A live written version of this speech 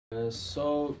I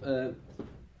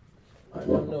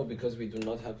don't know, because we do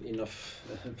not have enough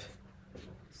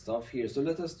stuff here. So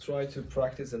let us try to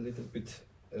practice a little bit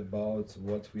about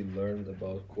what we learned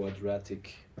about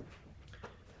quadratic,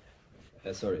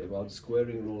 about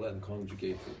squaring rule and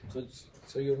conjugate rule.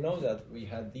 So you know that we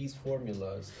had these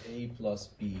formulas: a plus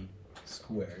b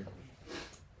squared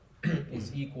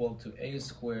is equal to a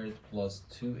squared plus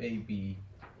 2ab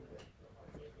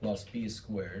plus b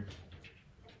squared.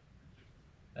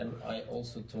 And I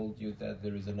also told you that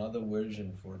there is another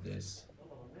version for this,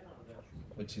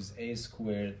 which is a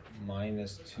squared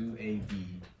minus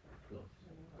 2ab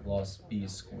plus b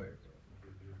squared.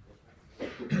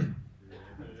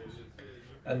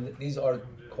 And these are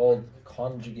called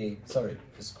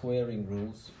squaring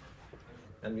rules.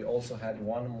 And we also had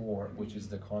one more, which is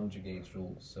the conjugate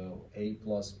rule. So a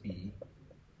plus b,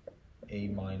 a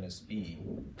minus b,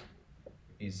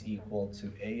 is equal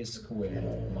to a squared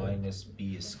minus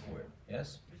b squared.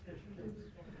 Yes?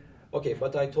 Okay,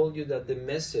 but I told you that the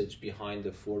message behind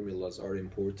the formulas are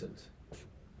important.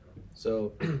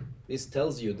 So this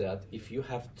tells you that if you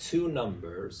have two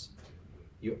numbers,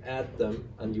 you add them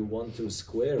and you want to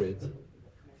square it,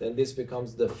 then this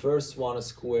becomes the first one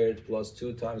squared plus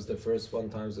 2 times the first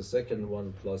one times the second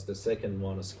one plus the second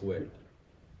one squared.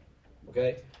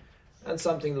 Okay? And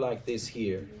something like this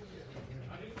here.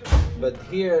 But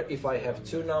here, if I have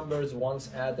two numbers,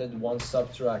 one's added, one's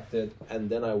subtracted, and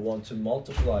then I want to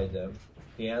multiply them,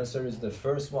 the answer is the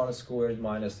first one squared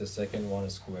minus the second one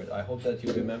squared. I hope that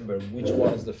you remember which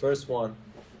one is the first one,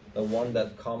 the one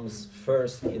that comes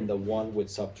first in the one with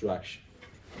subtraction.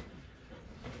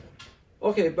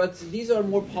 Okay, but these are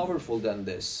more powerful than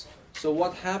this. So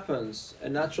what happens, a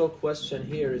natural question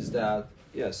here is that,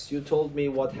 yes, you told me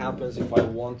what happens if I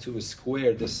want to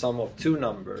square the sum of two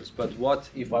numbers, but what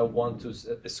if I want to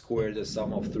square the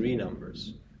sum of three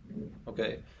numbers?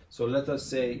 Okay, so let us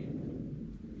say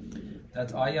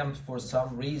that I am for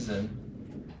some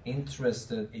reason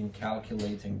interested in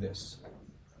calculating this.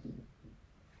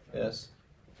 Yes,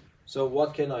 so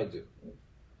what can I do?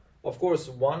 Of course,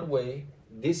 one way,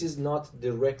 this is not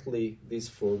directly this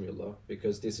formula,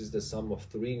 because this is the sum of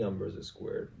three numbers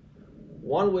squared.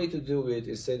 One way to do it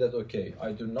is say that, okay,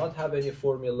 I do not have any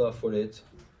formula for it,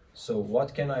 so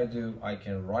what can I do? I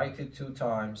can write it 2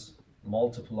 times,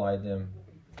 multiply them.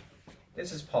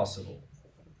 This is possible.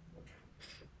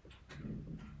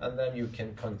 And then you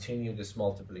can continue this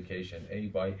multiplication, a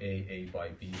by a by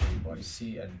b, a by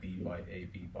c, and b by a,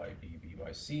 b by b, b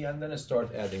by c, and then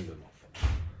start adding them up.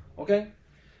 Okay?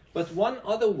 But one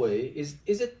other way is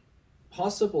it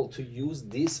possible to use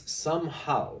this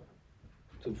somehow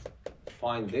to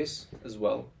find this as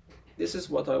well? This is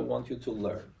what I want you to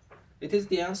learn.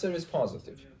 The answer is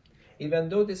positive. Even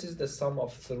though this is the sum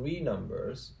of 3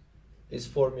 numbers, this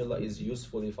formula is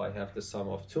useful if I have the sum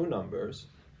of 2 numbers,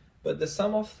 but the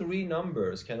sum of 3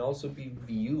 numbers can also be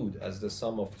viewed as the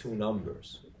sum of 2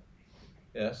 numbers.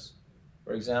 Yes?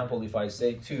 For example, if I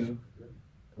say 2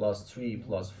 plus 3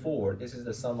 plus 4, this is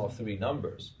the sum of 3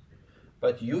 numbers.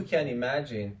 But you can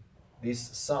imagine this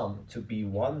sum to be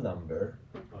one number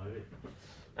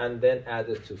and then add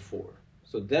it to 4.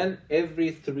 So then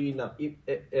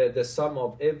the sum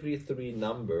of every 3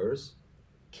 numbers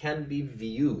can be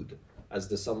viewed as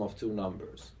the sum of 2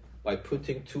 numbers by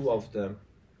putting 2 of them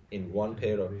in one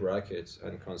pair of brackets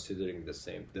and considering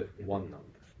the one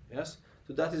number. Yes?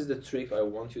 So that is the trick I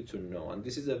want you to know, and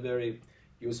this is a very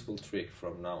useful trick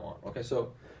from now on. Okay,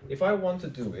 so if I want to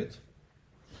do it,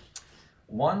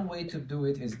 one way to do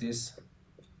it is this: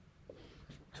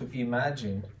 to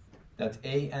imagine that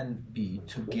a and b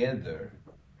together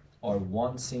are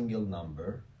one single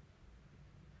number,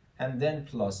 and then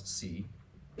plus c,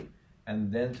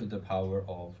 and then to the power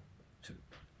of 2.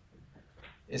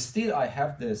 Still, I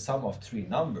have the sum of 3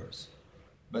 numbers,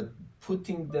 but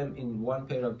putting them in one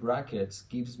pair of brackets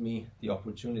gives me the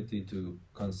opportunity to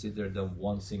consider them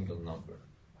one single number.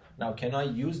 Now, can I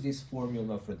use this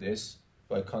formula for this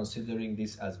by considering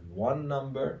this as one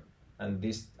number and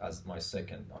this as my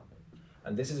second number?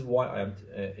 And this is why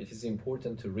it is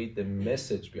important to read the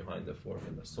message behind the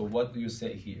formula. So what do you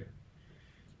say here?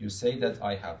 You say that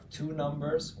I have 2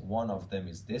 numbers, one of them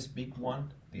is this big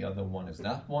one, the other one is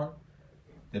that one.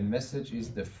 The message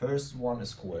is the first one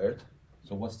squared.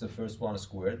 So what's the first one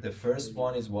squared? The first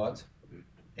one is what?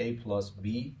 A plus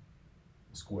b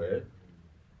squared.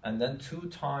 And then 2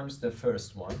 times the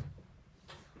first one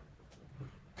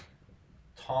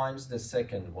times the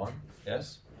second one,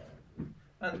 yes?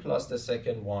 And plus the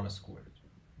second one squared.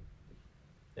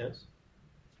 Yes?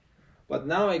 But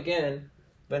now again,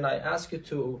 when I ask you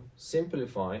to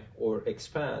simplify or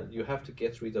expand, you have to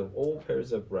get rid of all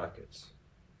pairs of brackets.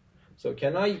 So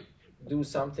can I do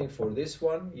something for this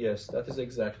one? Yes, that is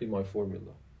exactly my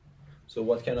formula. So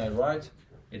what can I write?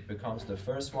 It becomes the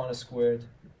first one squared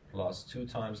plus 2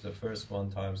 times the first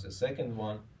one times the second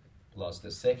one plus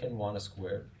the second one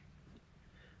squared.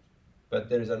 But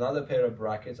there is another pair of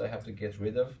brackets I have to get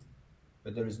rid of,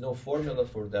 but there is no formula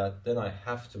for that. Then I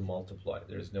have to multiply.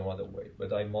 There is no other way.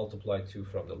 But I multiply 2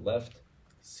 from the left,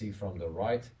 c from the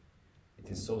right. It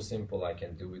is so simple I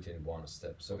can do it in one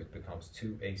step. So it becomes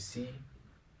 2ac,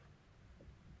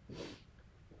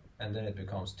 and then it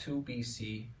becomes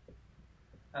 2bc,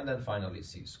 and then finally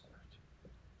c squared.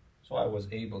 So I was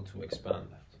able to expand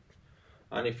that.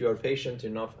 And if you are patient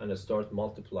enough and start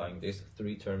multiplying this,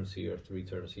 3 terms here, 3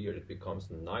 terms here, it becomes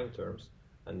 9 terms.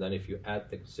 And then if you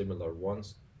add the similar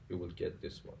ones, you will get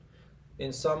this one.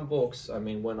 In some books, I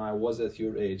mean, when I was at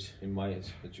your age, in my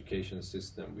education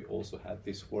system, we also had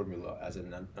this formula as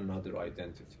another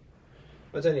identity.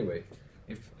 But anyway,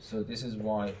 so this is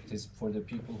why it is for the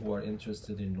people who are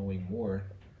interested in knowing more.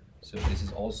 So this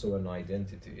is also an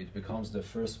identity. It becomes the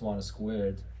first one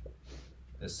squared,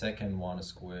 the second one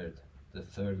squared, the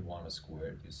third one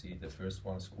squared. You see, the first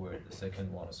one squared, the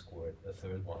second one squared, the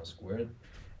third one squared.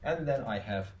 And then I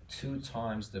have 2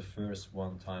 times the first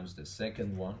one times the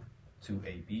second one,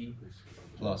 2ab,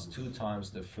 plus 2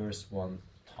 times the first one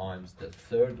times the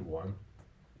third one,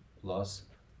 plus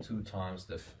 2 times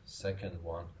the second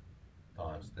one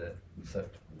times the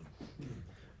third one.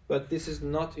 But this is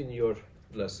not in your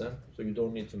lesson, so you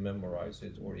don't need to memorize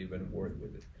it or even work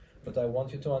with it. But I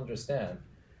want you to understand,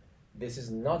 this is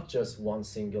not just one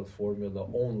single formula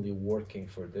only working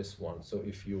for this one. So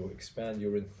if you expand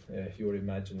your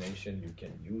imagination, you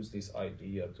can use this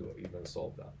idea to even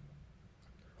solve that.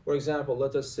 For example,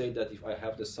 let us say that if I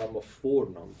have the sum of 4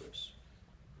 numbers.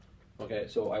 Okay,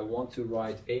 so I want to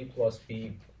write a plus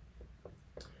b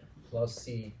plus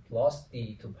c plus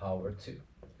d to power 2.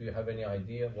 Do you have any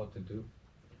idea what to do?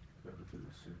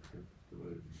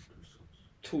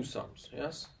 2 sums,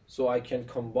 yes? So I can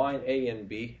combine a and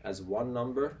b as one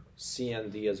number, c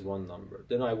and d as one number.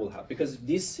 Then I will have, because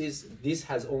this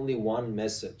has only one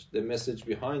message. The message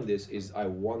behind this is I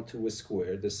want to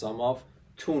square the sum of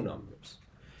 2 numbers.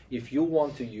 If you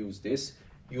want to use this,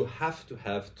 you have to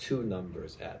have 2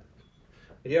 numbers added.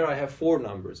 Here I have 4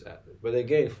 numbers added. But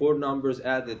again, 4 numbers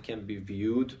added can be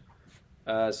viewed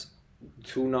as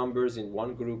 2 numbers in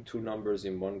one group, 2 numbers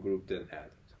in one group, then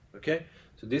added. Okay?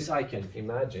 So this I can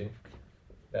imagine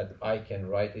that I can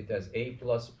write it as a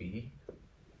plus b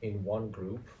in one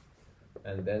group,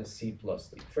 and then c plus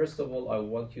d. First of all, I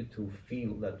want you to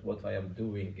feel that what I am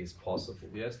doing is possible.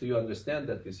 Yes? Do you understand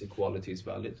that this equality is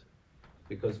valid?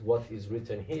 Because what is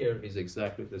written here is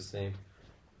exactly the same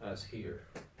as here.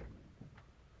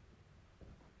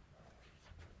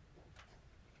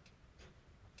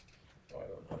 I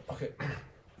don't know. Okay.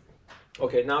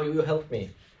 Okay, now you help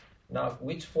me. Now,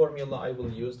 which formula I will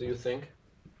use, do you think?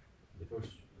 The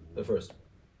first. The first.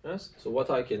 Yes? So what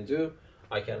I can do,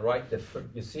 I can write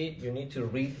you see, you need to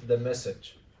read the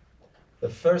message. The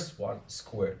first one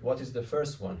squared. What is the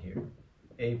first one here?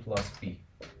 A plus b.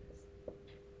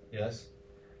 Yes?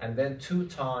 And then 2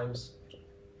 times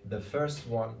the first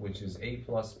one, which is a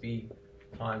plus b,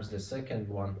 times the second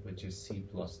one, which is c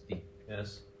plus d.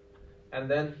 Yes? And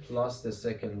then plus the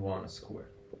second one squared.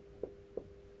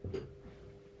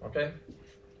 Okay?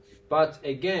 But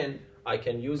again, I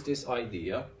can use this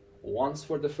idea once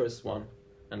for the first one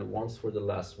and once for the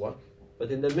last one.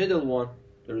 But in the middle one,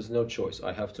 there is no choice.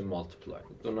 I have to multiply.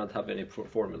 I do not have any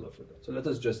formula for that. So let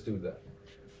us just do that.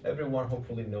 Everyone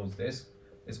hopefully knows this.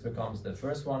 This becomes the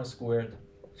first one squared,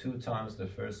 2 times the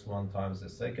first one times the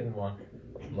second one,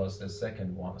 plus the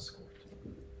second one squared.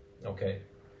 Okay.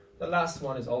 The last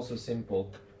one is also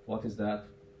simple. What is that?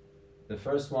 The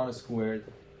first one squared,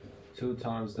 2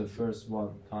 times the first one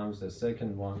times the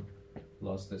second one,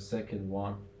 plus the second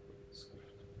one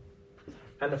squared.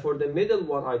 And for the middle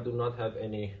one, I do not have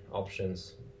any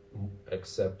options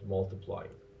except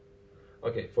multiplying.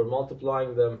 Okay, for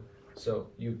multiplying them, so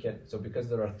because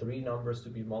there are 3 numbers to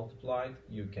be multiplied,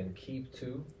 you can keep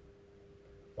 2,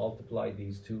 multiply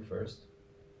these 2 first.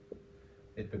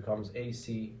 It becomes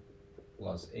AC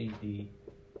plus AD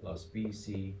plus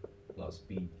BC plus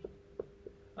BD.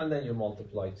 And then you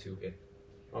multiply 2 in.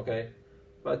 Okay?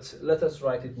 But let us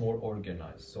write it more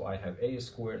organized. So I have a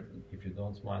squared. If you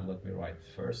don't mind, let me write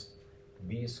first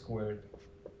b squared.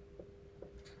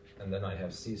 And then I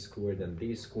have c squared and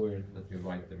d squared. Let me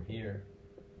write them here.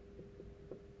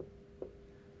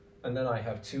 And then I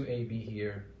have 2ab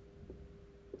here.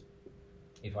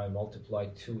 If I multiply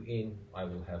 2 in, I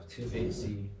will have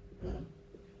 2ac.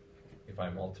 If I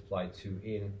multiply 2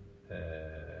 in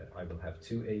I will have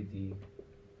 2AD.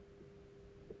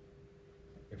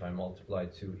 If I multiply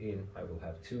 2 in, I will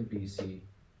have 2BC.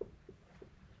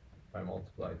 If I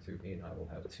multiply 2 in, I will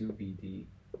have 2BD.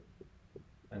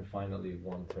 And finally,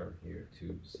 one term here,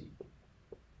 2C.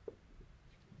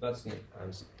 That's the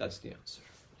answer.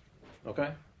 Okay?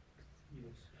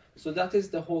 Yes. So that is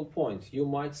the whole point. You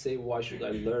might say, why should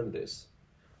I learn this?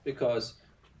 Because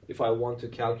if I want to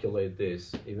calculate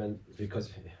this, even because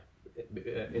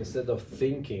instead of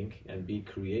thinking and be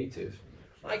creative,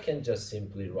 I can just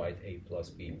simply write A plus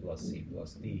B plus C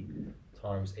plus D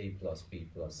times A plus B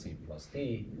plus C plus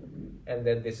D. And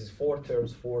then this is 4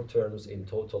 terms. In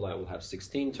total, I will have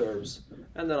 16 terms.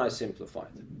 And then I simplify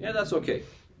it. Yeah, that's okay.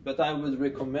 But I would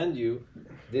recommend you,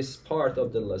 this part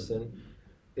of the lesson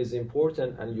is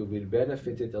important and you will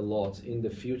benefit it a lot in the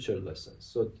future lessons.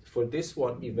 So for this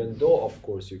one, even though of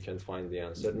course you can find the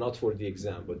answer, not for the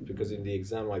exam, but because in the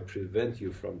exam I prevent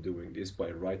you from doing this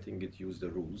by writing it, use the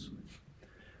rules.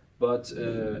 But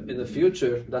in the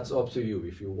future, that's up to you.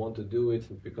 If you want to do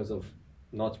it because of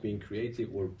not being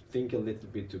creative, or think a little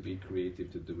bit to be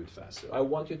creative to do it faster. I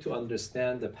want you to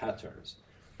understand the patterns.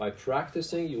 By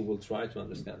practicing, you will try to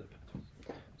understand the patterns.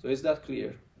 So is that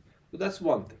clear? So that's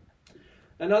one thing.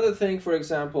 Another thing, for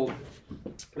example,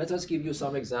 let us give you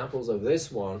some examples of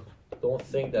this one. Don't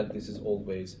think that this is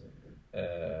always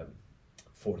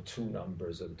for 2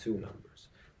 numbers and 2 numbers.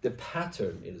 The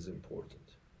pattern is important.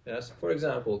 Yes. For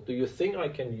example, do you think I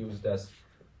can use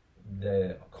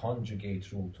the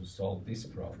conjugate rule to solve this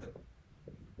problem?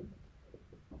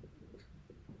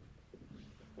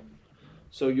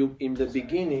 So in the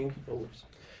beginning,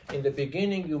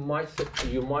 you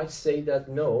might say that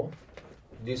no,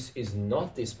 this is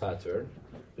not this pattern,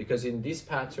 because in this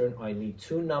pattern I need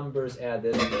 2 numbers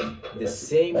added, the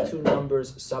same 2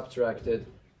 numbers subtracted,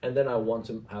 and then I want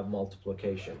to have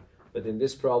multiplication. But in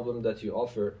this problem that you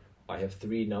offer, I have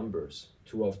 3 numbers,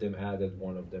 2 of them added,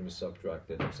 1 of them is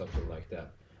subtracted, or something like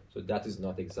that. So that is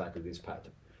not exactly this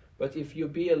pattern. But if you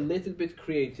be a little bit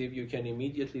creative, you can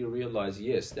immediately realize,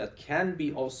 yes, that can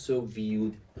be also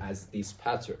viewed as this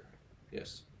pattern.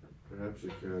 Yes? Perhaps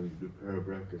you can do pair of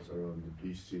brackets around the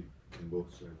BC on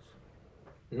both sides.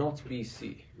 Not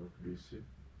BC. Not BC?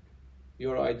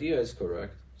 Your idea is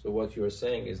correct. So what you're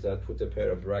saying is that put a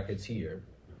pair of brackets here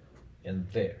and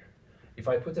there. If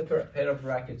I put a pair of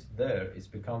brackets there, it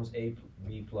becomes A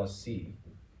B plus C,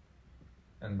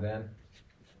 and then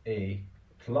A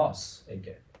plus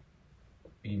again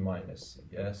B minus C,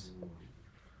 yes?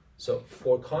 So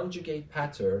for conjugate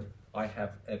pattern, I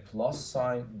have a plus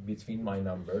sign between my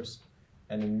numbers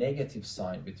and a negative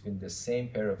sign between the same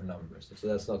pair of numbers. So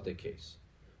that's not the case.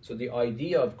 So the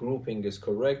idea of grouping is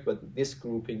correct, but this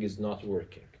grouping is not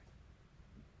working.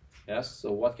 Yes,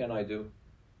 so what can I do?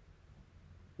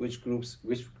 Which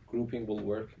grouping will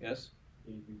work? Yes?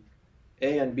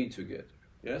 A and B together.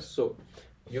 Yes, so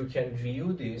you can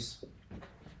view this.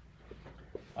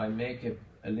 I make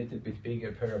a little bit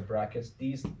bigger pair of brackets.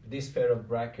 This pair of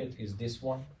bracket is this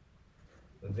one.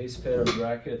 This pair of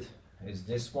bracket is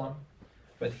this one.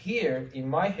 But here in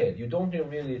my head, you don't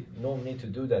really no need to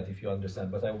do that if you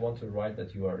understand, but I want to write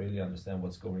that you really understand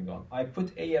what's going on. I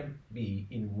put A and B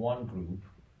in one group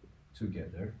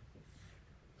together.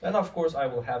 And of course I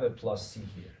will have a plus C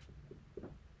here.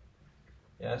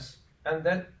 Yes? And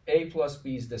then A plus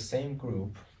B is the same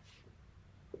group.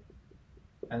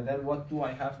 And then what do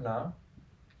I have now?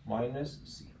 Minus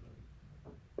C.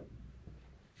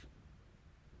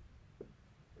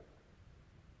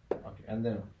 Okay, and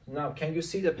then now can you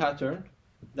see the pattern?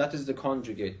 That is the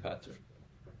conjugate pattern.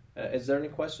 Is there any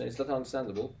question? Is that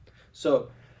understandable? So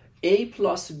A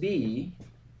plus B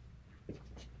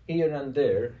here and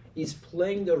there is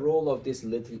playing the role of this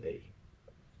little a.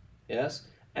 Yes?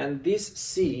 And this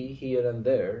C here and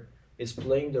there is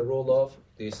playing the role of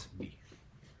this B.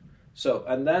 So,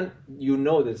 and then you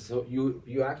know this, so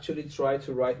you actually try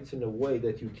to write it in a way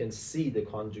that you can see the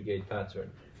conjugate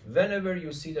pattern. Whenever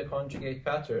you see the conjugate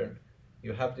pattern,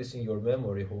 you have this in your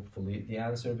memory, hopefully. The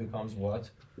answer becomes what?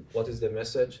 What is the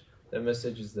message? The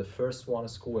message is the first one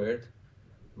squared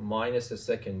minus the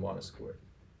second one squared.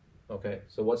 Okay,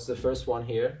 so what's the first one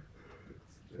here?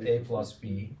 A plus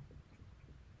B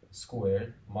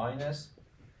squared minus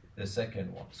the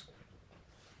second one squared.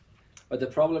 But the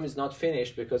problem is not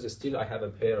finished because still I have a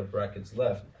pair of brackets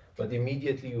left. But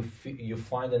immediately you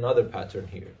find another pattern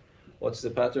here. What's the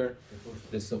pattern?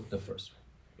 This is the first one.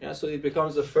 Yeah, so it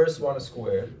becomes the first one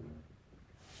squared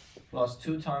plus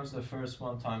 2 times the first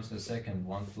one times the second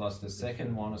one plus the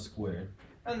second one squared.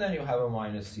 And then you have a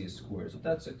minus C squared. So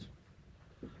that's it.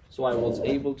 So I was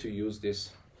able to use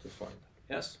this to find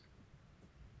that. Yes?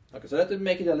 Okay, so let me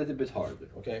make it a little bit harder,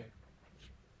 okay?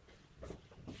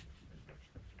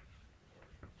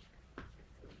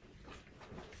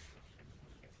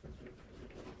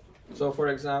 So for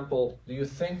example, do you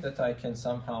think that I can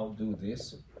somehow do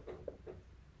this?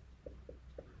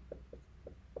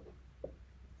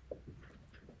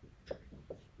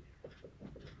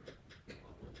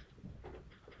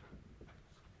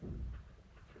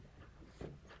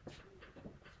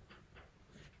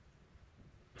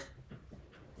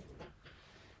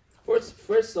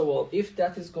 First of all, if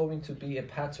that is going to be a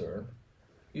pattern,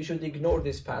 you should ignore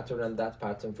this pattern and that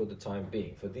pattern for the time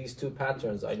being. For these two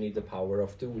patterns, I need the power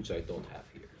of 2, which I don't have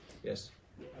here. Yes?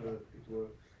 It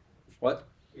works. What?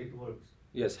 It works.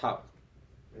 Yes, how?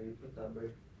 You put that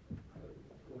break.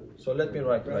 So let me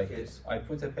write like this. I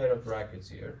put a pair of brackets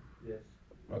here. Yes.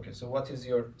 Okay, so what is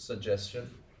your suggestion?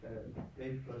 A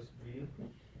plus B.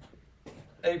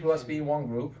 A plus B, one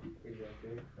group.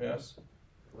 Exactly. Yes.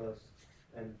 Plus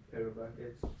and pair of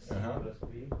brackets. C Uh-huh. plus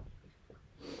B.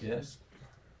 Yes.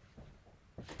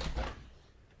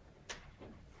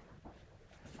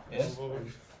 Yes.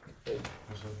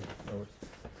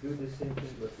 Do the same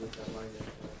thing but with a minus.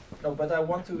 No, but I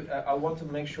want to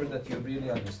make sure that you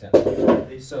really understand.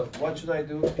 So what should I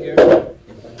do here?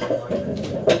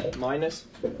 Minus. Minus.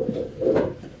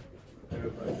 Pair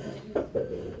of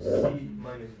brackets. C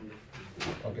minus B.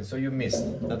 Okay, so you missed.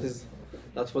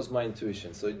 That was my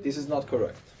intuition. So this is not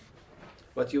correct.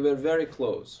 But you were very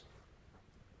close.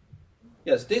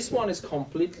 Yes, this one is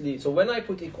completely. So when I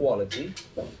put equality,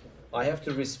 I have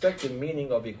to respect the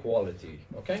meaning of equality.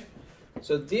 Okay?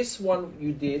 So this one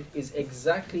you did is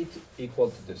exactly equal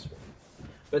to this one.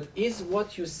 But is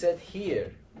what you said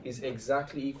here is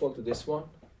exactly equal to this one?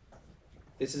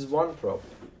 This is one problem.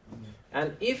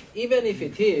 And even if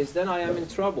it is, then I am in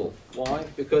trouble. Why?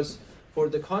 Because for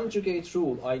the conjugate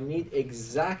rule, I need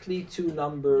exactly 2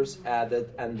 numbers added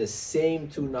and the same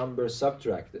 2 numbers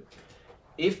subtracted.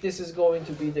 If this is going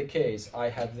to be the case, I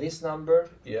have this number,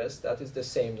 yes, that is the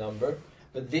same number,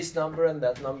 but this number and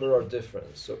that number are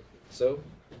different. So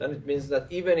then it means that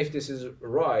even if this is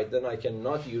right, then I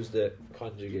cannot use the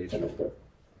conjugate rule.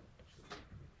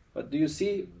 But do you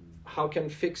see how can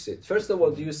fix it? First of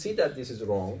all, do you see that this is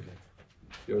wrong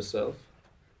yourself?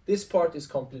 This part is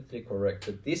completely correct,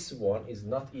 but this one is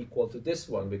not equal to this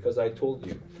one because I told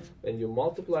you, when you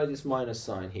multiply this minus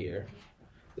sign here,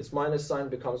 this minus sign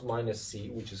becomes minus C,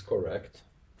 which is correct.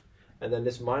 And then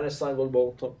this minus sign will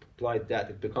multiply that,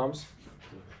 it becomes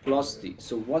plus D.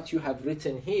 So what you have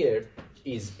written here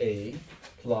is A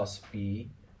plus B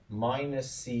minus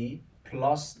C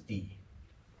plus D.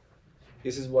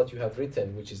 This is what you have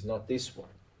written, which is not this one.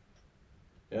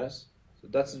 Yes? So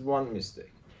that's one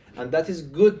mistake. And that is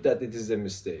good that it is a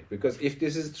mistake, because if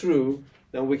this is true,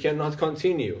 then we cannot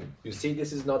continue. You see,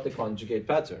 this is not the conjugate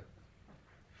pattern.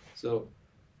 So,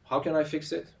 how can I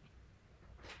fix it?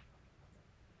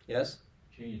 Yes?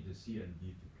 Change the C and D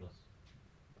to plus.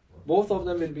 Both of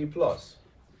them will be plus.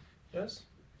 Yes?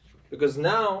 Because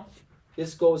now,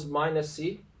 this goes minus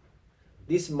C.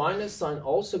 This minus sign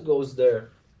also goes there,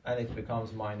 and it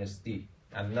becomes minus D.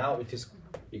 And now it is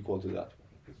equal to that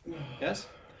one. Yes?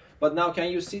 But now, can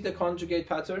you see the conjugate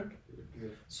pattern?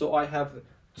 Yes. So I have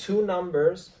 2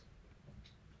 numbers,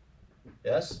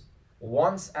 yes,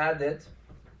 once added,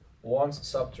 once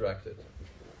subtracted,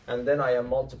 and then I am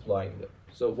multiplying them.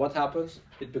 So what happens?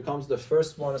 It becomes the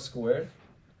first one squared.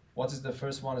 What is the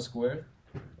first one squared?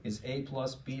 Is A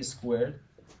plus B squared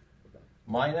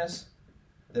minus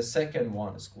the second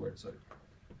one squared. Sorry.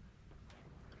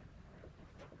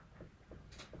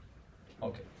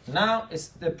 Okay. Now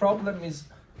the problem is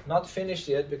not finished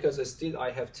yet because still I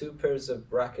have 2 pairs of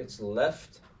brackets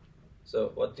left.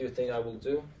 So what do you think I will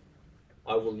do?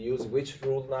 I will use which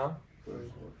rule now?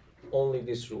 Only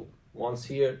this rule. Once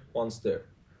here, once there.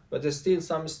 But there's still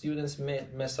some students may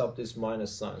mess up this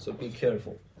minus sign, so be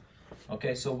careful.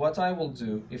 Okay, so what I will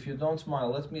do, if you don't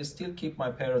mind, let me still keep my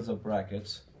pairs of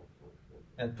brackets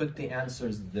and put the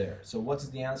answers there. So what's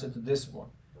the answer to this one?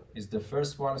 Is the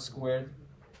first one squared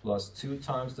plus 2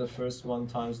 times the first one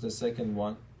times the second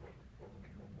one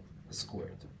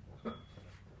squared.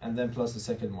 And then plus the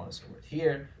second one squared.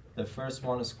 Here, the first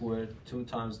one squared, 2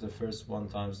 times the first one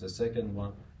times the second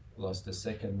one plus the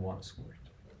second one squared.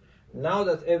 Now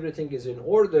that everything is in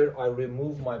order, I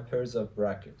remove my pairs of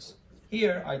brackets.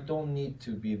 Here, I don't need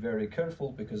to be very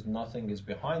careful because nothing is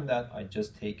behind that. I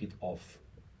just take it off.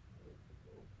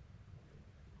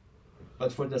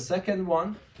 But for the second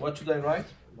one, what should I write?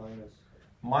 Minus.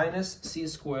 Minus C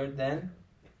squared, then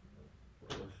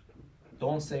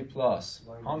don't say plus.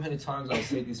 How many times I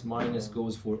say this minus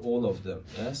goes for all of them?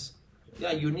 Yes?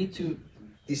 Yeah, you need to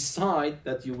decide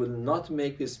that you will not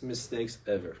make these mistakes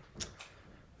ever.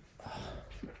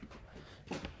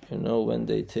 You know, when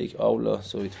they take Aula,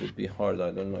 so it would be hard.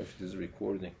 I don't know if it is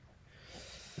recording.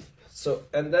 So,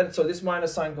 and then, so this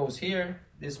minus sign goes here,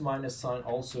 this minus sign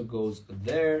also goes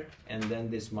there, and then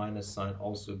this minus sign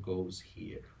also goes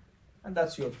here. And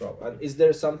that's your problem. And is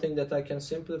there something that I can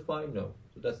simplify? No.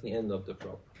 So that's the end of the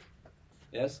problem.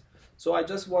 Yes? So I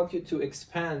just want you to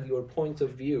expand your point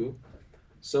of view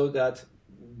so that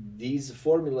these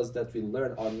formulas that we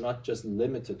learn are not just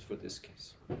limited for this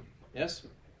case. Yes?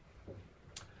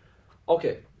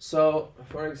 Okay, so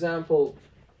for example,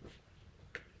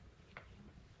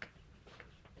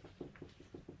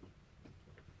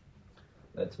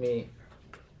 let me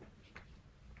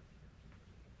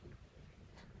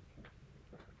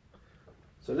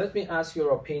ask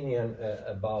your opinion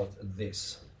about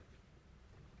this.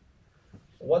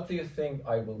 What do you think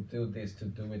I will do this to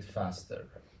do it faster?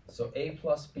 So a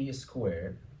plus b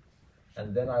squared,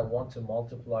 and then I want to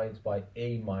multiply it by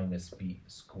a minus b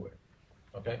squared.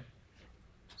 Okay?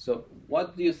 So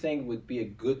what do you think would be a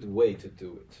good way to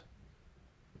do it?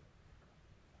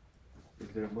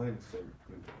 If they're minus,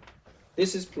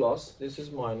 This is plus, this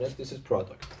is minus, this is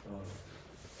product.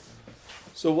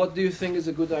 So what do you think is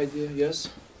a good idea? Yes?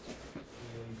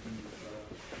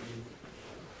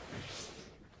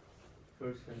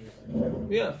 First and the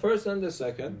second. Yeah, first and the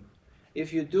second.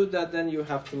 If you do that, then you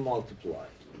have to multiply.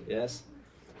 Yes?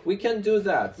 We can do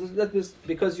that. That is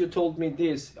because you told me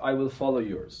this, I will follow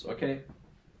yours, okay?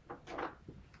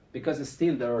 Because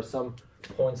still there are some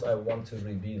points I want to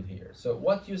reveal here. So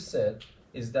what you said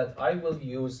is that I will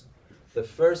use the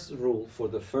first rule for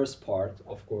the first part.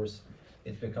 Of course,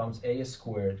 it becomes a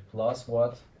squared plus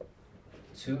what?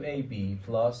 2ab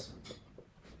plus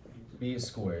b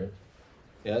squared.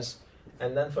 Yes?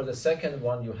 And then for the second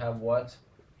one, you have what?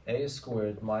 A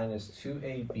squared minus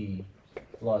 2ab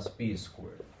plus b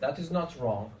squared. That is not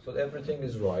wrong, so everything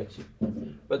is right.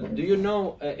 But do you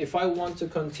know, if I want to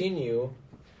continue,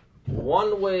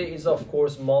 one way is of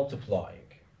course multiplying,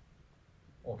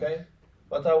 okay?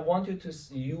 But I want you to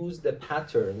use the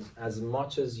patterns as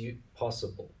much as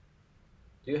possible.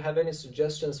 Do you have any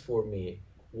suggestions for me?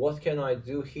 What can I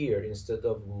do here instead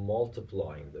of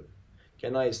multiplying them?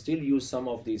 Can I still use some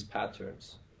of these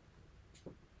patterns?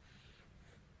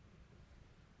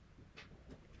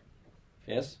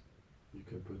 Yes? you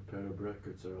can put pair of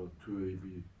brackets around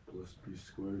 2ab plus b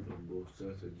squared on both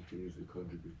sides, and you can use the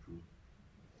conjugate rule.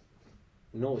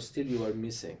 No, still you are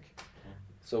missing.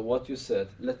 So what you said,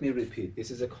 let me repeat,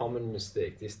 this is a common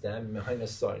mistake. This damn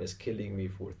minus sign is killing me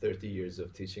for 30 years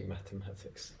of teaching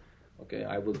mathematics. Okay,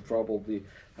 I would probably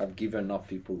have given up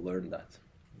people learn that.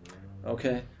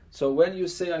 Okay, so when you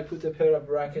say I put a pair of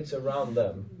brackets around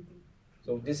them,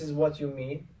 so this is what you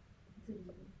mean?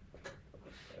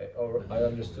 Or I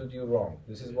understood you wrong.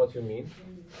 This is what you mean?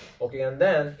 Okay, and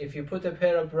then if you put a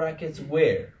pair of brackets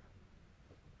where?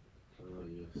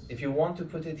 Yes. If you want to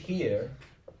put it here,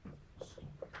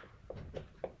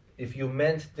 if you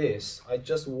meant this, I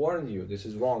just warned you, this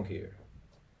is wrong here.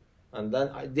 And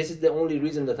then this is the only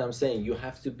reason that I'm saying you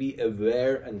have to be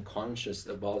aware and conscious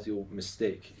about your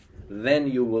mistake.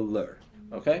 Then you will learn,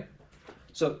 okay?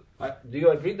 So do you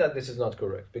agree that this is not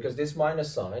correct? Because this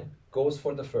minus sign goes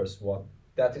for the first one,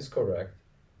 that is correct.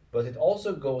 But it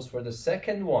also goes for the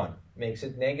second one, makes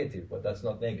it negative, but that's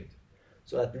not negative.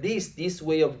 So at least this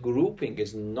way of grouping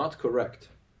is not correct.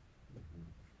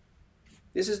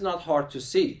 This is not hard to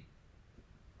see.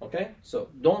 Okay? So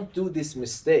don't do this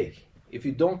mistake. If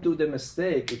you don't do the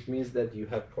mistake, it means that you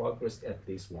have progressed at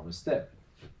least one step.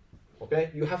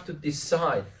 Okay? You have to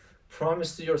decide,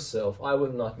 promise to yourself, I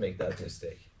will not make that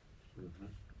mistake.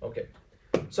 Okay.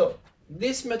 So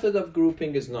this method of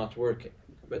grouping is not working.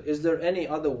 But is there any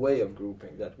other way of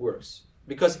grouping that works?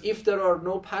 Because if there are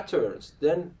no patterns,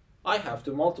 then I have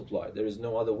to multiply. There is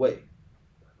no other way.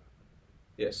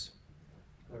 Yes?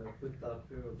 Put that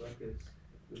pair of brackets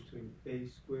between a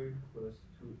squared plus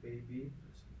 2ab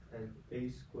and a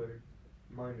squared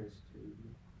minus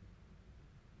 2ab.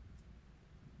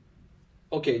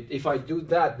 Okay, if I do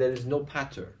that, there is no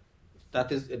pattern.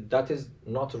 That is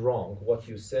not wrong. What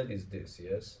you said is this,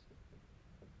 yes?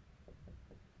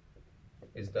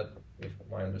 Is that, if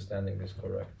my understanding is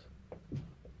correct?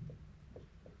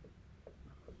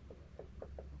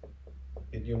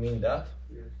 Did you mean that?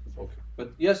 Yes. Okay.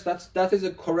 But yes, that is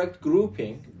a correct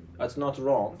grouping. That's not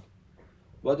wrong.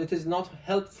 But it is not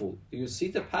helpful. Do you see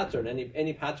the pattern,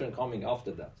 any pattern coming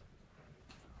after that?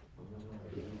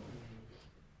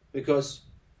 Because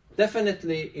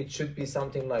definitely it should be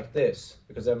something like this,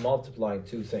 because I'm multiplying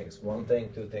two things. One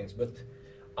thing, two things. But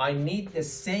I need the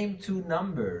same two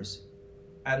numbers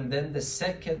and then the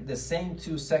same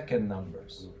two second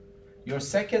numbers. Your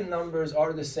second numbers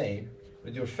are the same,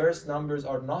 but your first numbers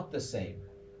are not the same.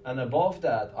 And above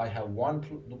that, I have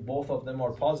both of them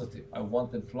are positive. I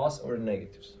want the plus or the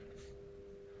negatives.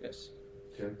 Yes?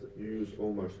 Can't you use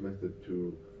Omar's method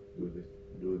to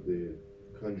do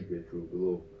the conjugate rule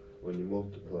below? When you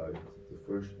multiply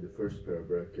the first pair of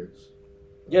brackets.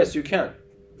 Yes, you can.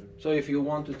 So if you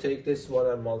want to take this one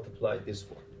and multiply this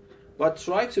one. But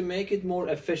try to make it more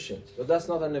efficient. So that's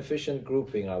not an efficient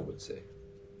grouping, I would say.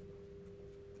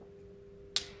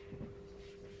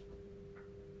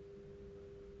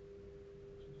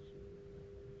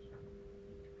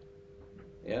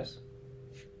 Yes?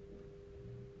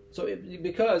 So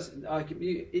because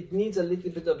it needs a little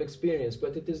bit of experience,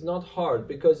 but it is not hard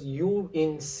because you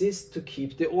insist to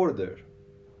keep the order.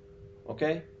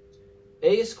 Okay?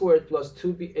 A squared plus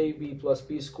 2ab plus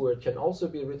b squared can also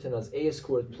be written as a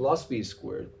squared plus b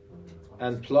squared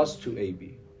and plus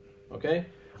 2ab. Okay?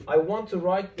 I want to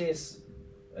write this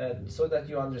so that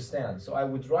you understand. So I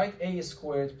would write a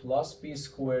squared plus b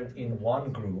squared in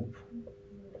one group.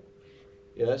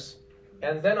 Yes?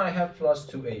 And then I have plus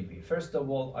 2ab. First of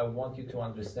all, I want you to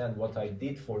understand what I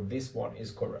did for this one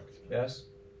is correct. Yes?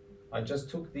 I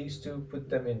just took these two, put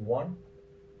them in one,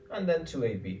 and then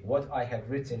 2ab. What I have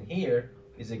written here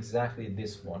is exactly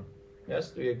this one. Yes?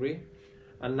 Do you agree?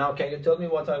 And now can you tell me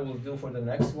what I will do for the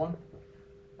next one?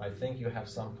 I think you have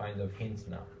some kind of hint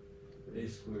now. A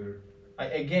squared.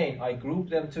 I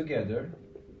group them together.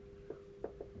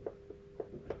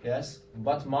 Yes?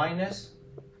 But minus.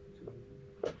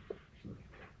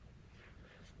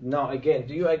 Now again,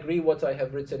 do you agree what I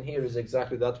have written here is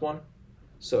exactly that one?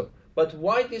 So, but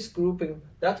why this grouping?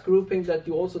 That grouping that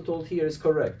you also told here is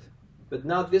correct. But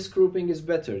now this grouping is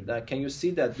better. Now, can you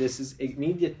see that this is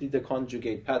immediately the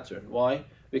conjugate pattern? Why?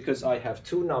 Because I have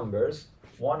two numbers.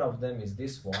 One of them is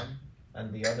this one,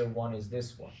 and the other one is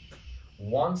this one.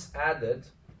 Once added,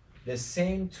 the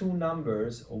same two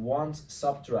numbers once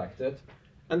subtracted,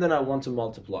 and then I want to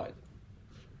multiply it.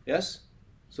 Yes?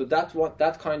 So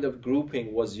that kind of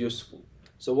grouping was useful.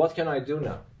 So what can I do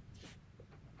now?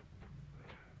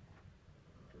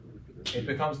 It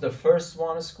becomes the first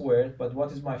one squared, but what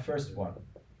is my first one?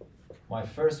 My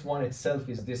first one itself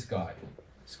is this guy,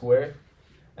 squared,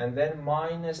 and then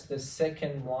minus the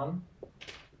second one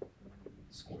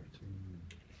squared.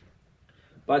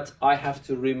 But I have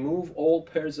to remove all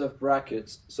pairs of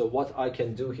brackets, so what I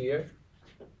can do here,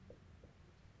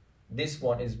 this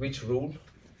one is which rule?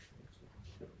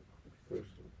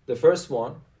 The first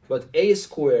one, but a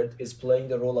squared is playing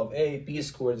the role of a, b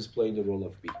squared is playing the role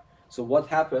of b. So what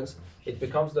happens? It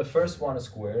becomes the first one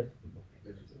squared.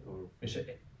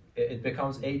 It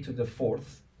becomes a to the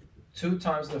fourth. 2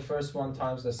 times the first one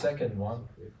times the second one.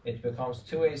 It becomes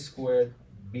 2a squared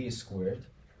b squared.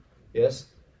 Yes?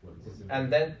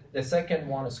 And then the second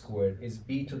one squared is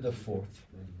b to the fourth.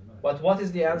 But what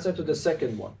is the answer to the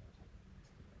second one?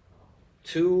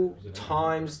 2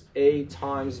 times a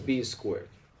times b squared.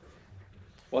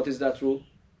 What is that rule?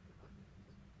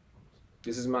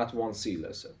 This is Math 1C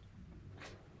lesson.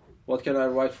 What can I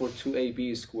write for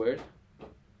 2ab squared?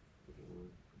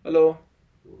 Hello?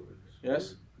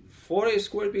 Yes? 4a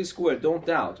squared b squared, don't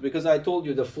doubt, because I told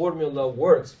you the formula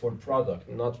works for product,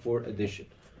 not for addition.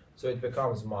 So it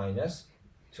becomes minus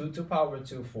 2 to power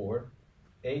 2, 4,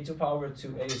 a to power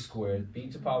 2a squared, b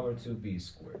to power 2b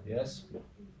squared, yes?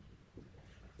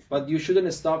 But you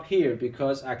shouldn't stop here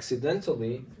because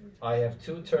accidentally I have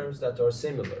two terms that are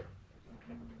similar.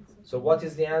 So what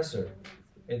is the answer?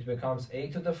 It becomes a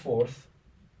to the fourth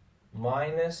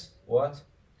minus what?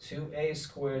 2a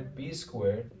squared b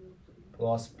squared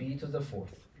plus b to the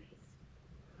fourth.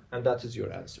 And that is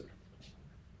your answer.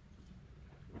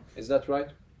 Is that right?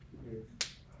 Yes.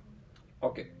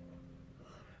 Okay.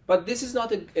 But this is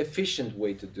not an efficient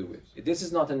way to do it. This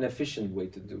is not an efficient way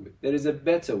to do it. There is a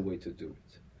better way to do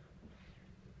it.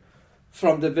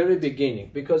 From the very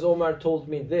beginning, because Omar told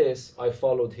me this, I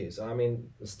followed his. I mean,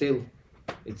 still,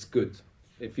 it's good.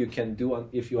 If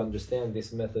you understand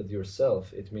this method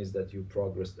yourself, it means that you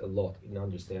progressed a lot in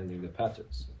understanding the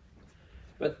patterns.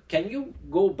 But can you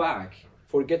go back,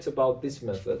 forget about this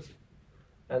method,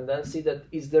 and then see that,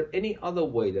 is there any other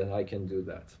way that I can do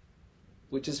that?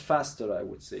 Which is faster, I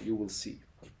would say, you will see.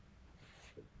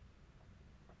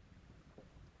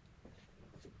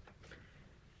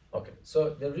 Okay, so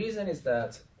the reason is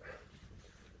that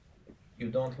you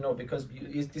don't know, because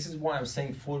this is why I'm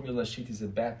saying formula sheet is a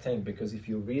bad thing, because if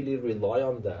you really rely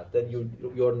on that, then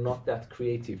you're not that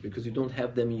creative, because you don't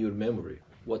have them in your memory,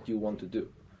 what you want to do.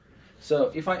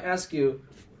 So if I ask you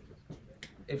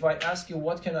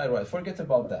what can I write, forget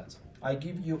about that. I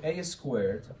give you a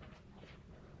squared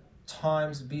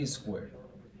times b squared.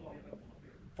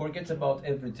 Forget about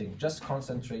everything, just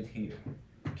concentrate here.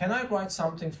 Can I write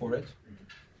something for it?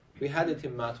 We had it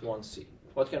in Math 1C.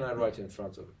 What can I write in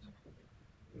front of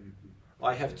it?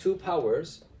 I have two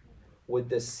powers with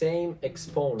the same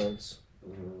exponents.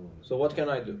 So what can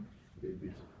I do?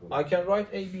 I can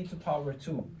write ab to power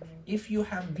 2. If you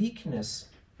have weakness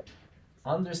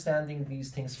understanding these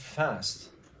things fast,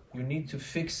 you need to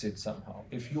fix it somehow.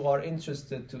 If you are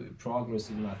interested to progress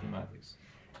in mathematics,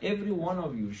 every one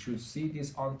of you should see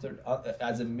this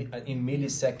in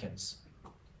milliseconds.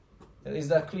 Is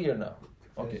that clear now?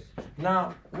 Okay.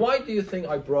 Now, why do you think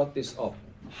I brought this up?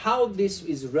 How this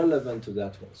is relevant to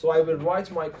that one? So I will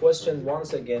write my question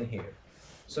once again here.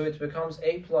 So it becomes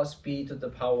a plus b to the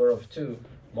power of 2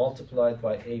 multiplied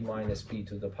by a minus b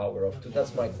to the power of 2.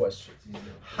 That's my question.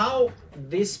 How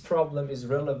this problem is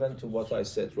relevant to what I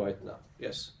said right now?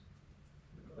 Yes?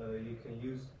 You can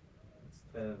use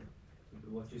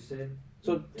what you said.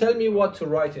 So tell me what to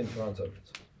write in front of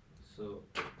it. So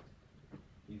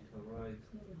you can write,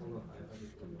 hold on, I have it.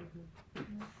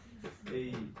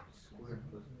 A squared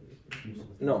plus b.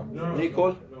 No.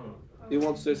 Nicole, do you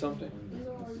want to say something?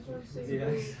 No, I was trying to say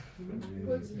Yes. put a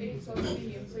plus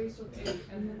b in place of a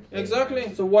and then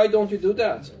Exactly. So why don't you do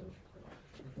that?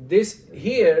 This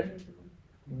here,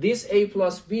 this a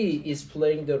plus b is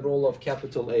playing the role of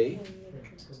capital A.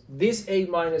 This a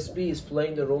minus b is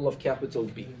playing the role of capital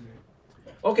B.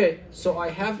 Okay, so I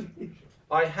have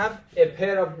a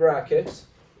pair of brackets.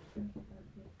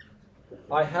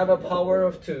 I have a power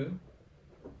of 2.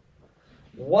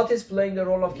 What is playing the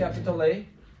role of capital A?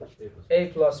 A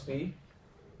plus b.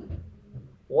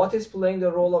 What is playing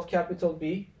the role of capital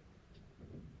B?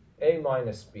 A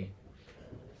minus b.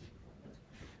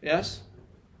 Yes?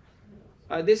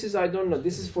 This is, I don't know,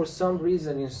 this is for some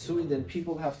reason in Sweden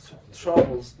people have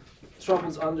troubles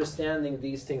understanding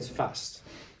these things fast.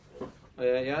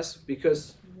 Yes,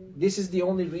 because this is the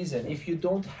only reason. If you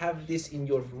don't have this in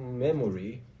your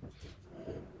memory,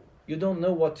 you don't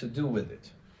know what to do with it.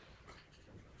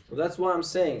 So that's why I'm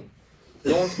saying,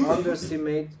 don't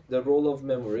underestimate the role of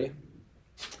memory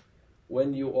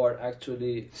when you are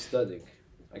actually studying.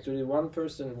 Actually,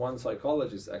 one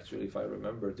psychologist, actually, if I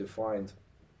remember, defined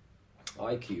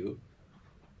IQ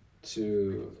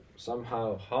to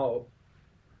somehow how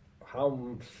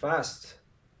fast,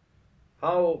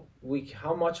 how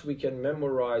much we can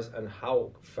memorize and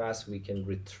how fast we can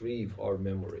retrieve our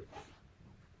memory.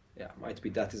 Yeah, might be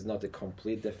that is not a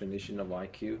complete definition of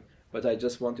IQ, but I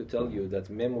just want to tell you that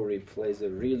memory plays a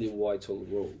really vital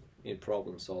role in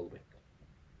problem solving.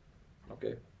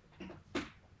 Okay.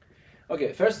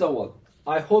 Okay, first of all,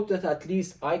 I hope that at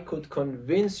least I could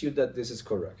convince you that this is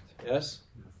correct. Yes?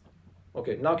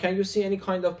 Okay, now can you see any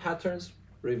kind of patterns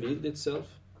revealed itself?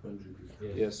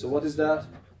 Yes, so what is that?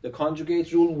 The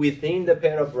conjugate rule within the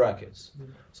pair of brackets.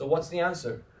 So what's the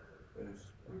answer?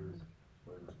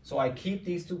 So I keep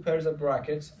these two pairs of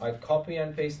brackets, I copy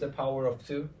and paste the power of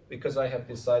 2 because I have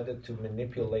decided to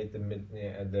manipulate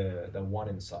the one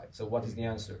inside. So what is the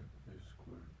answer?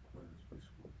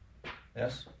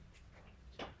 Yes?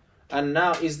 And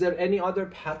now, is there any other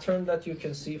pattern that you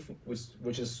can see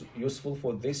which is useful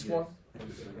for this one?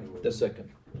 The second.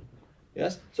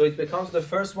 Yes? So it becomes the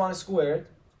first one squared,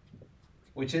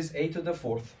 which is a to the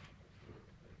 4th.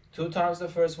 2 times the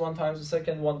first one times the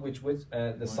second one, which with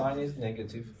the sign is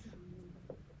negative.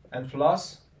 And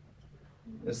plus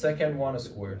the second one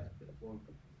squared.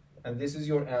 And this is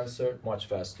your answer much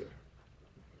faster.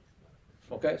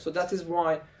 Okay? So that is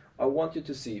why I want you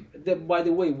to see. By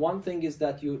the way, one thing is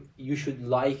that you should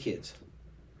like it.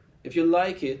 If you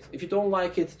like it, if you don't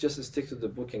like it, just stick to the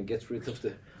book and get rid of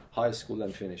the high school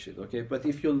and finish it, okay? But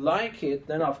if you like it,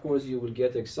 then of course you will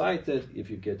get excited. If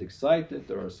you get excited,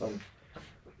 there are some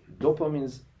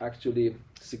dopamines actually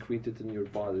secreted in your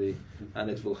body, and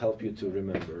it will help you to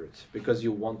remember it because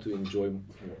you want to enjoy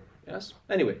more. Yes?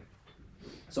 Anyway,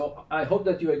 so I hope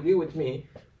that you agree with me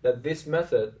that this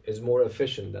method is more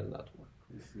efficient than that one,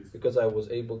 because I was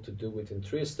able to do it in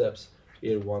 3 steps.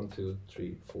 Here, 1, 2,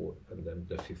 3, 4, and then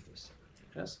the 5th step.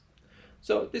 Yes?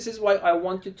 So this is why I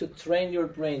want you to train your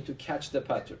brain to catch the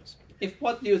patterns.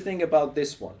 What do you think about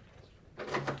this one?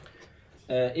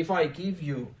 If I give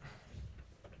you,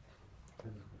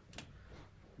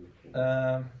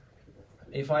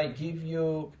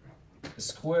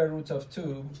 square root of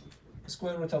 2,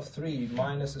 square root of 3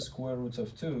 minus the square root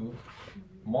of 2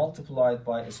 multiplied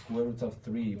by a square root of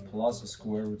 3 plus a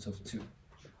square root of 2.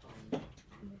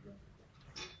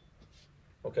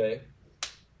 Okay,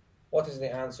 what is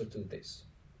the answer to this?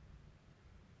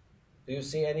 Do you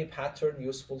see any pattern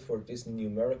useful for this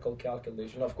numerical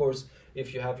calculation? Of course,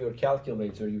 if you have your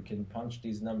calculator, you can punch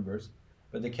these numbers,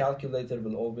 but the calculator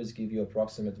will always give you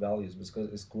approximate values because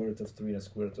the square root of 3 and the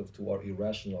square root of 2 are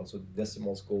irrational, so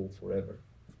decimals go forever.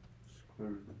 Square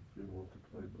root of 3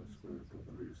 multiplied by square root of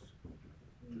 3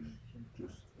 is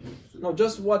just No,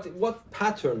 just what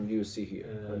pattern do you see here?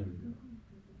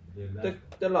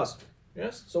 The last one,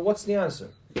 yes? So what's the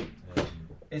answer?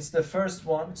 It's the first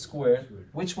one squared.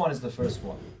 Which one is the first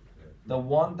one? The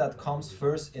one that comes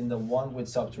first in the one with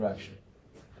subtraction.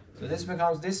 So this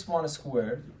becomes this one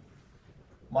squared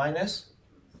minus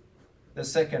the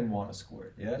second one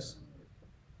squared, yes?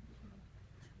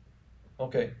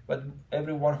 Okay, but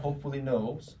everyone hopefully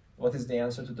knows what is the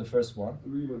answer to the first one?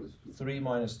 3 minus 2. 3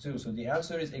 minus 2. So the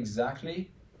answer is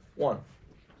exactly 1.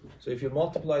 So if you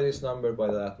multiply this number by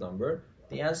that number,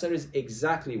 the answer is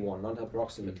exactly 1, not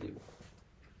approximately 1.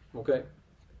 Okay?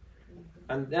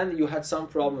 And then you had some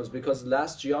problems because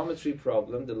last geometry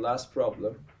problem, the last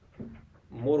problem,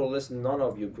 more or less none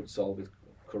of you could solve it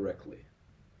correctly.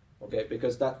 Okay?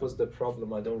 Because that was the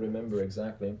problem, I don't remember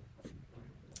exactly.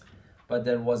 But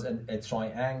there was a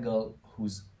triangle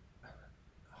whose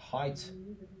height.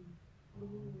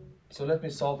 So let me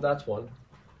solve that one.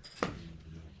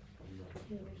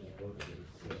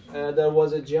 There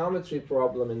was a geometry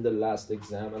problem in the last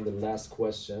exam and the last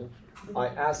question. I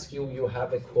ask you, you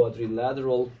have a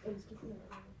quadrilateral.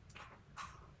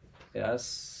 Yes,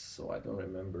 so I don't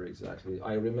remember exactly.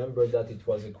 I remember that it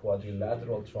was a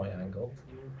quadrilateral triangle.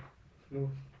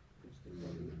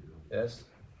 Yes.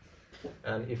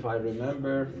 And if I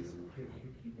remember,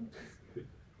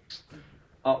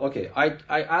 okay,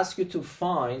 I ask you to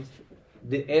find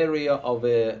the area of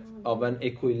an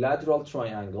equilateral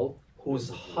triangle whose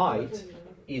height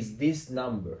is this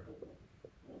number.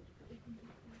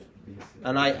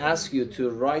 And I ask you to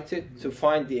write it to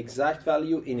find the exact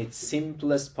value in its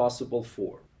simplest possible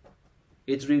form.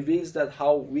 It reveals that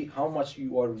how much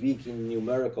you are weak in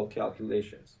numerical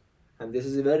calculations. And this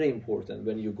is very important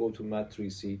when you go to Math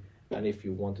 3C and if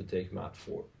you want to take Math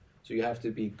 4. So you have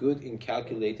to be good in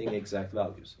calculating exact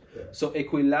values. So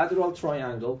equilateral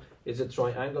triangle is a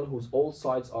triangle whose all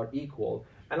sides are equal,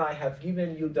 and I have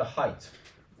given you the height.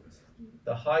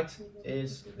 The height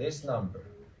is this number.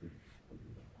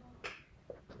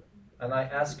 And I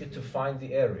ask you to find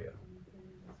the area.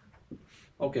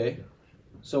 Okay,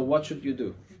 so what should you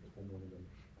do?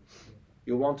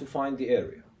 You want to find the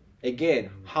area. Again,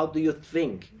 how do you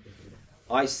think?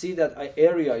 I see that an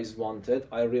area is wanted.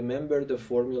 I remember the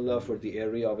formula for the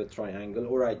area of a triangle,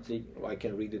 or I think I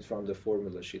can read it from the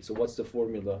formula sheet. So what's the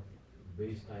formula?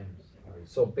 Base times height.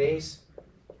 So base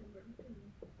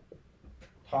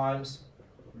times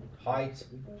height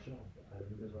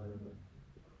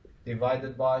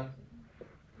divided by.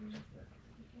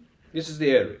 This is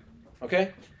the area.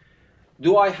 Okay?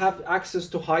 Do I have access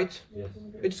to height? Yes.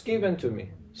 It's given to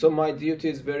me. So my duty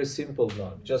is very simple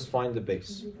now. Just find the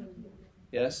base.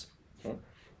 Yes? Or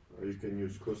you can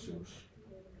use cosinus,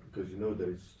 because you know that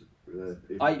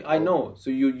it's. I know. So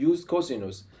you used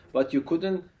cosinus, but you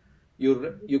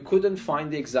couldn't find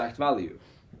the exact value.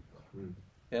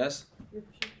 Yes?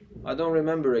 I don't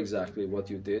remember exactly what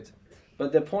you did,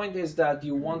 but the point is that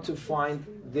you want to find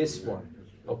this one.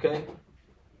 Okay?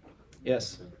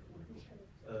 Yes.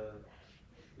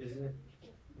 Isn't it?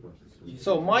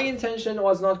 So my intention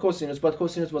was not cosinus, but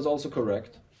cosinus was also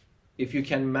correct. If you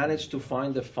can manage to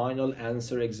find the final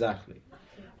answer exactly.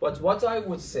 But what I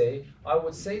would say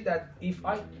that if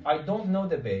I don't know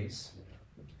the base,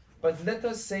 but let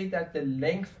us say that the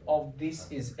length of this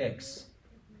is x.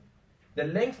 The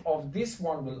length of this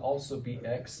one will also be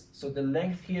x, so the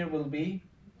length here will be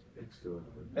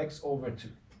x over 2.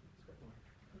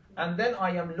 And then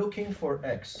I am looking for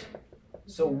x.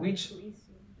 So which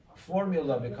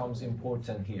formula becomes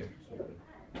important here?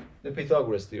 The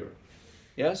Pythagoras theorem.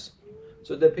 Yes?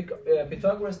 So the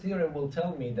Pythagoras theorem will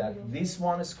tell me that this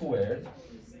one squared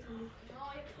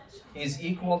is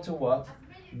equal to what?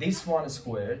 This one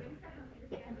squared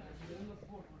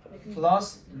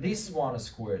plus this one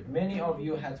squared. Many of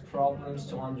you had problems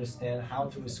to understand how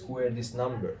to square this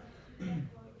number.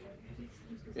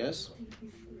 Yes?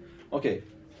 Okay.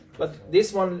 But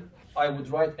this one, I would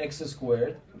write x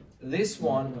squared. This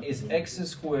one is x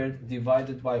squared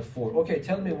divided by 4. Okay,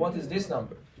 tell me, what is this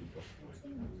number?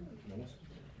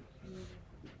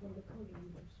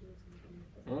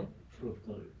 Hmm?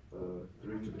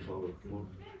 3 to the power of 4.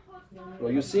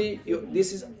 Well, you see,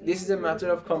 this is a matter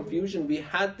of confusion. We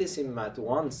had this in Math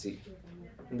 1C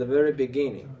in the very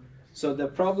beginning. So the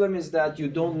problem is that you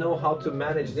don't know how to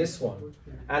manage this one.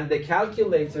 And the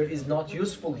calculator is not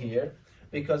useful here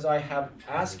Because I have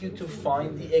asked you to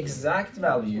find the exact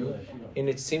value in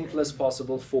its simplest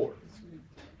possible form.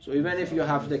 So even if you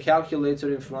have the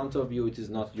calculator in front of you, it is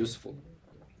not useful.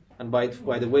 And by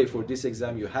the way, for this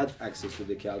exam, you had access to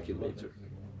the calculator.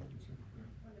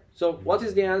 So what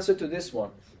is the answer to this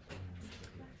one?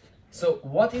 So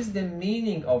what is the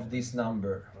meaning of this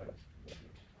number?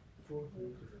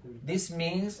 This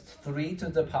means 3 to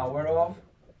the power of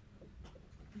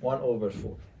 1 over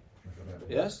 4.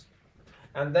 Yes?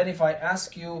 And then if I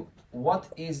ask you, what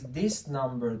is this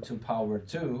number to power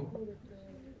 2?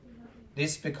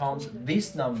 This becomes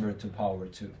this number to power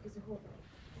 2.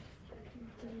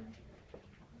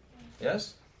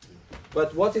 Yes?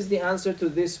 But what is the answer to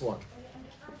this one?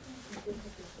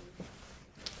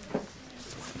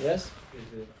 Yes?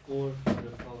 Is it 4 to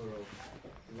the power of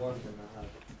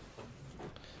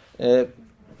 1.5?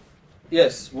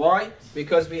 Yes. Why?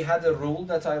 Because we had a rule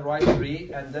that I write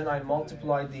 3 and then I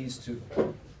multiply these two.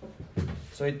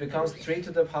 So it becomes 3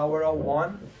 to the power of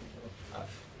 1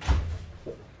 half.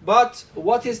 But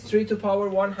what is 3 to power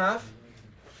 1 half?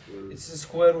 It's the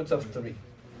square root of 3.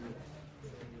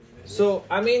 So,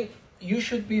 I mean, you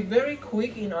should be very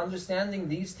quick in understanding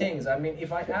these things. I mean,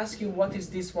 if I ask you what is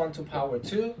this 1 to power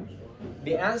 2,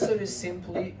 the answer is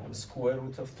simply square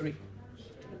root of 3.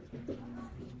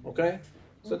 Okay?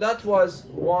 So that was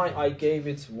why I gave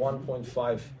it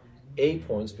 1.5 A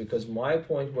points, because my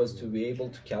point was to be able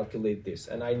to calculate this.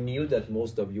 And I knew that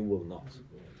most of you will not.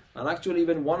 And actually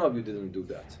even one of you didn't do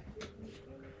that.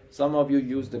 Some of you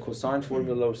used the cosine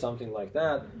formula or something like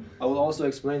that. I will also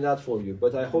explain that for you.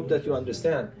 But I hope that you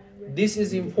understand. This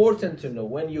is important to know.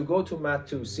 When you go to Math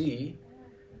 2C,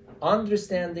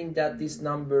 understanding that this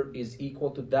number is equal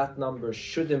to that number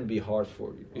shouldn't be hard for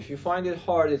you. If you find it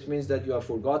hard, it means that you have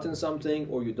forgotten something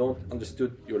or you don't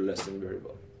understood your lesson very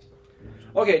well.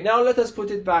 Okay, now let us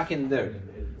put it back in there.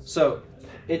 So,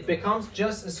 it becomes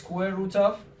just a square root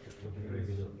of?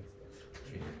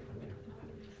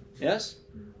 Yes?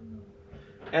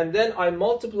 And then I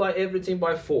multiply everything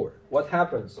by 4. What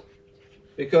happens?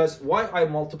 Because why I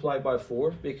multiply by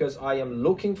 4? Because I am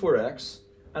looking for x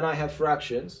and I have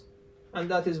fractions. And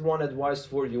that is one advice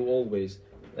for you always,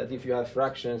 that if you have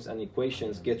fractions and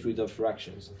equations, get rid of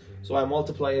fractions. So I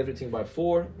multiply everything by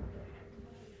 4.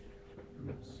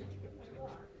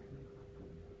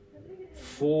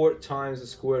 4 times the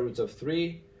square root of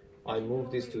 3. I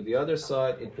move this to the other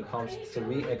side. It becomes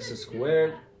 3x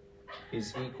squared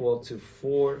is equal to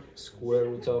 4 square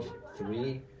root of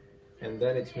 3. And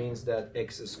then it means that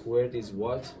x squared is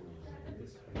what?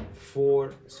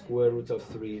 4 square root of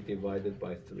 3 divided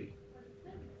by 3.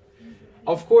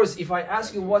 Of course, if I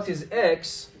ask you what is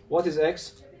x, what is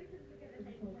x?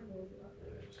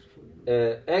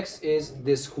 X is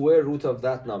the square root of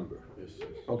that number.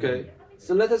 Okay?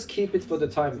 So let us keep it for the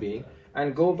time being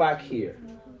and go back here.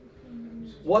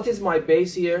 What is my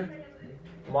base here?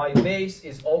 My base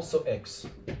is also x.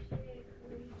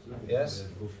 Yes?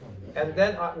 And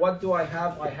then what do I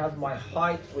have? I have my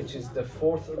height, which is the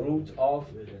 4th root of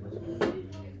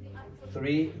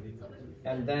 3,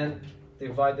 and then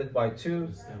divided by 2.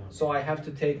 So I have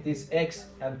to take this x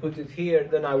and put it here,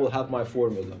 then I will have my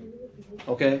formula.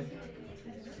 Okay?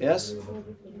 Yes?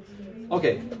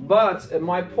 Okay, but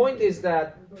my point is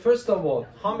that, first of all,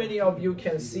 how many of you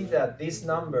can see that this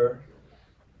number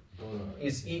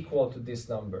is equal to this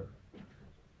number?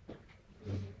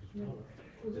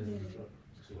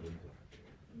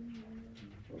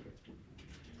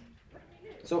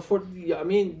 So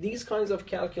these kinds of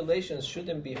calculations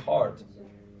shouldn't be hard.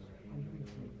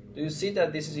 Do you see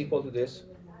that this is equal to this?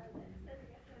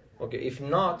 Okay, if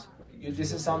not,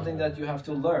 this is something that you have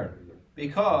to learn.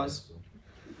 Because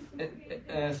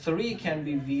 3 can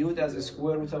be viewed as a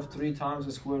square root of 3 times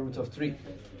the square root of 3.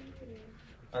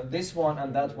 And this one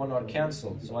and that one are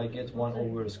cancelled. So I get 1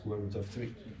 over square root of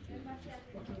 3.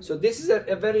 So this is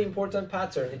a very important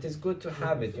pattern. It is good to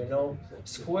have it, you know.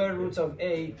 Square root of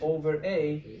a over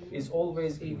a is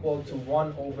always equal to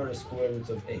 1 over square root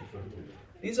of a.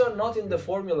 These are not in the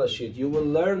formula sheet. You will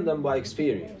learn them by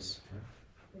experience.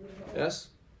 Yes?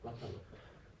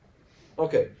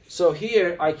 Okay, so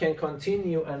here I can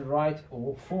continue and write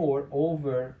 4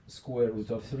 over square root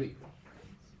of 3.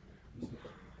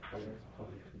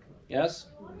 Yes?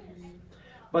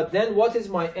 But then what is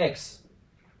my x?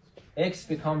 X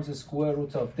becomes the square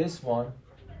root of this one,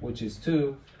 which is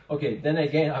 2. Okay, then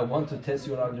again I want to test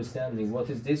your understanding. What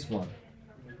is this one?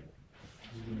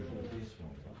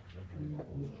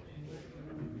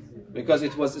 Because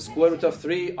it was the square root of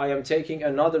 3, I am taking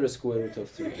another square root of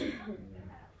 3.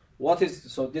 What is,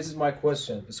 so this is my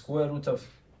question, square root of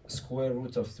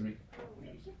 3.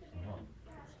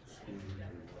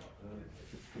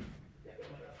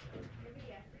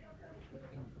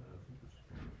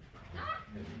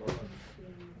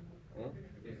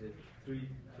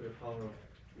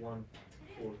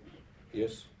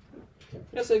 Yes.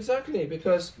 Yes, exactly,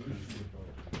 because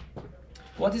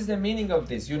what is the meaning of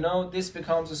this? You know, this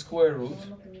becomes a square root.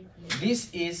 This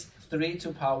is 3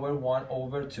 to power 1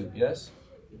 over 2, yes?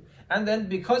 And then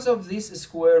because of this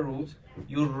square root,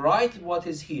 you write what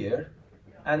is here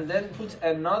and then put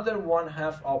another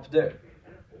 1/2 up there.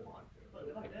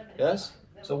 Yes?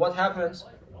 So what happens?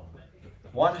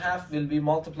 1/2 will be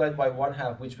multiplied by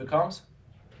 1/2, which becomes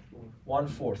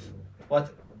 1/4.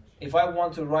 But if I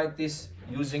want to write this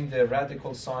using the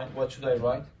radical sign, what should I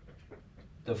write?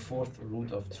 The 4th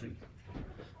root of 3.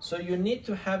 So you need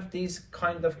to have these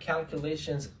kind of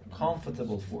calculations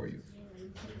comfortable for you.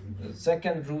 The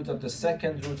 2nd root of the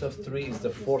 2nd root of 3 is the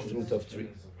 4th root of 3.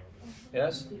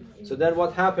 Yes? So then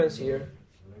what happens here?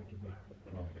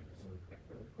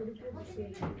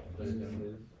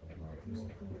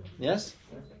 Yes?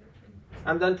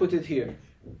 And then put it here.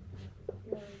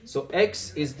 So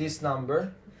x is this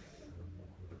number.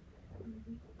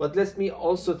 But let me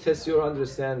also test your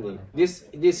understanding.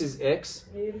 This is x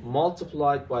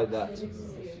multiplied by that.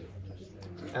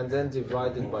 And then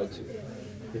divided by 2.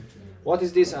 What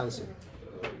is this answer?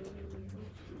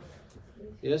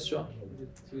 Yes, John?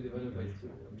 2 divided by 2.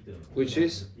 Which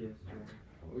is?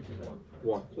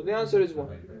 1. So the answer is 1.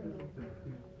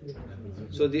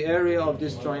 So the area of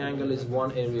this triangle is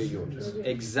 1 area unit.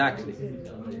 Exactly.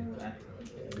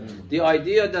 The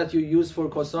idea that you use for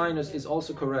cosinus is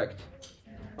also correct.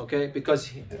 Okay,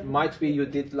 because it might be you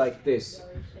did like this.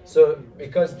 So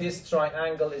because this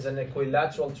triangle is an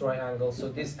equilateral triangle, so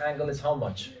this angle is how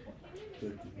much?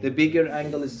 The bigger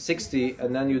angle is 60,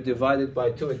 and then you divide it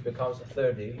by 2, it becomes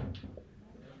 30.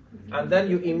 And then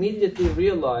you immediately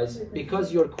realize,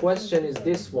 because your question is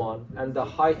this one and the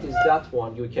height is that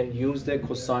one, you can use the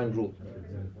cosine rule.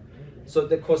 So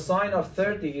the cosine of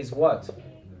 30 is what?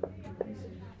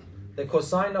 The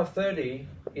cosine of 30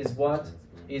 is what?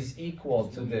 Is equal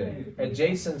to the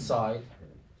adjacent side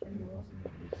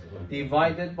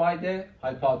divided by the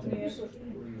hypotenuse.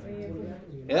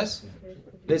 Yes?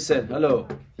 Listen, hello.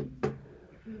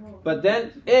 But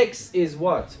then x is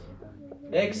what?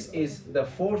 X is the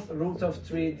 4th root of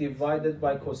 3 divided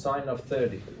by cosine of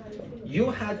 30.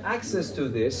 You had access to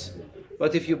this,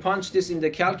 but if you punch this in the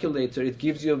calculator, it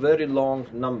gives you a very long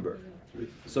number.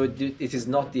 So it is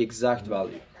not the exact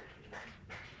value.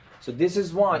 So this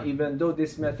is why, even though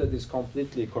this method is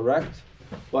completely correct,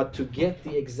 but to get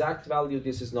the exact value,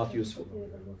 this is not useful.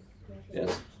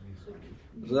 Yes?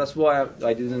 So that's why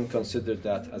I didn't consider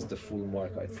that as the full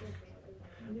mark, I think.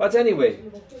 But anyway,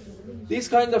 these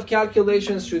kind of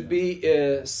calculations should be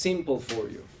simple for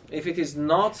you. If it is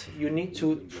not, you need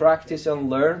to practice and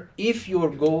learn if your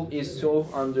goal is to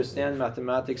understand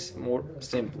mathematics more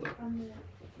simply.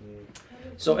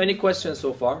 So any questions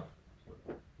so far?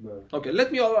 Okay,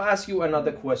 let me ask you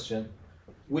another question,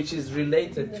 which is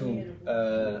related to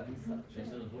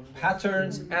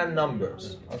patterns and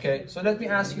numbers. Okay, so let me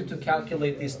ask you to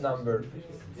calculate this number.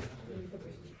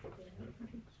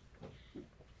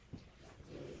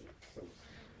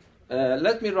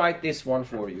 Let me write this one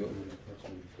for you.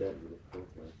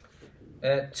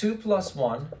 2 plus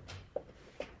 1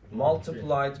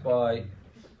 multiplied by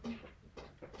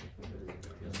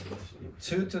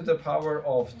 2 to the power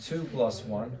of 2 plus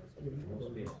 1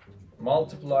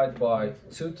 multiplied by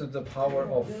 2 to the power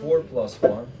of 4 plus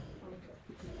 1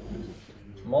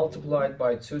 multiplied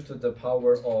by 2 to the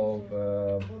power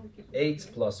of 8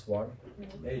 plus 1.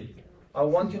 I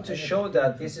want you to show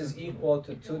that this is equal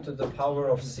to 2 to the power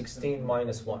of 16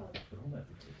 minus 1.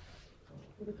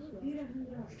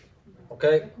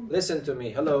 Okay, listen to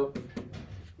me. Hello.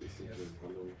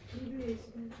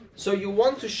 So you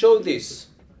want to show this,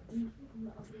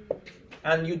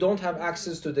 and you don't have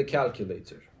access to the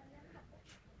calculator.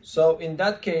 So in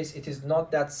that case, it is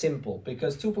not that simple,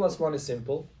 because 2 plus 1 is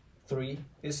simple, 3.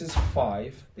 This is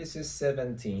 5. This is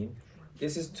 17.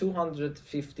 This is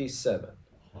 257.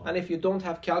 And if you don't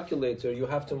have calculator, you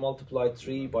have to multiply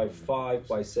 3 by 5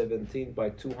 by 17 by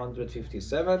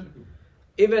 257.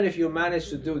 Even if you manage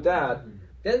to do that,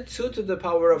 then 2 to the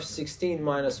power of 16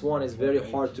 minus 1 is very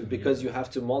hard to, because you have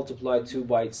to multiply 2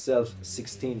 by itself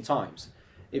 16 times.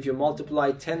 If you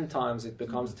multiply 10 times, it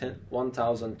becomes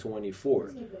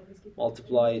 1024.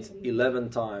 Multiply it 11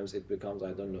 times, it becomes,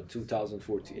 I don't know,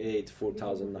 2048,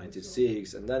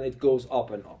 4096, and then it goes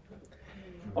up and up.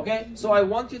 Okay, so I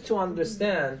want you to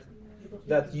understand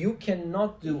that you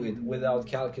cannot do it without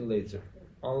calculator,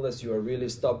 unless you are really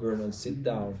stubborn and sit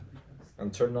down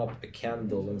and turn up a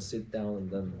candle and sit down and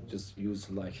then just use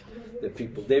like the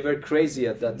people. They were crazy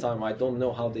at that time. I don't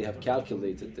know how they have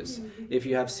calculated this. If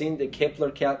you have seen the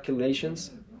Kepler calculations,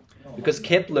 Because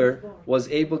Kepler was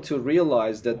able to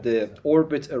realize that the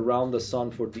orbit around the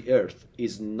sun for the Earth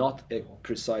is not a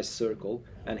precise circle,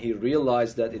 and he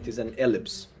realized that it is an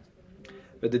ellipse.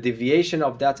 But the deviation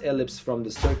of that ellipse from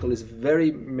the circle is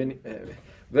very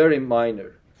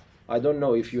minor. I don't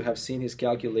know if you have seen his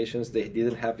calculations. They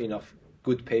didn't have enough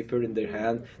good paper in their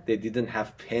hand. They didn't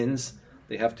have pens.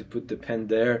 They have to put the pen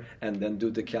there and then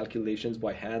do the calculations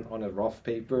by hand on a rough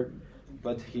paper.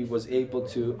 But he was able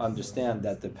to understand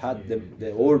that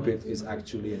the orbit is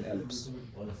actually an ellipse.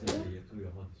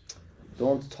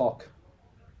 Don't talk.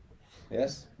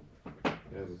 Yes?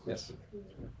 Yes.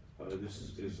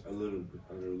 This is a little bit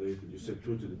unrelated. You said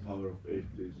 2 to the power of 8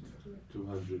 is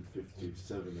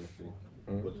 257, I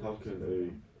think. But how can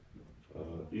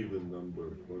a even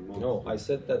number or No, I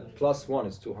said that plus 1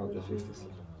 is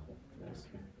 257. Yes.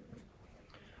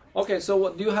 Okay, so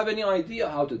what, do you have any idea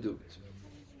how to do it?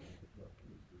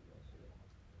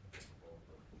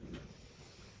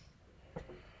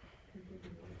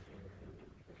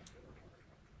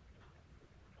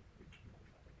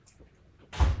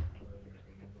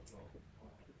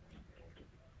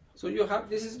 So you have,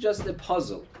 this is just a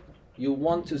puzzle. You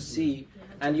want to see,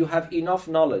 and you have enough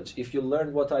knowledge. If you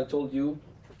learned what I told you,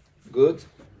 good.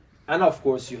 And of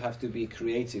course you have to be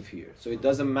creative here. So it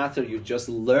doesn't matter you just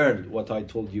learned what I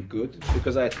told you, good,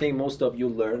 because I think most of you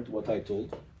learned what I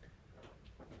told.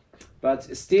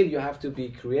 But still you have to be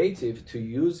creative to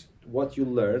use what you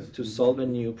learned to solve a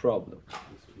new problem.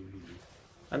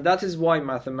 And that is why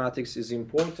mathematics is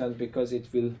important, because it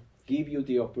will give you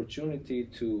the opportunity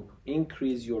to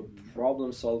increase your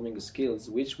problem-solving skills,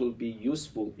 which will be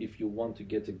useful if you want to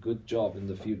get a good job in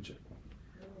the future.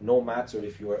 No matter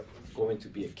if you are going to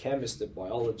be a chemist, a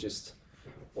biologist,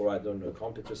 or I don't know, a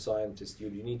computer scientist, you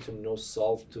need to know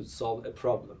to solve a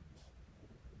problem.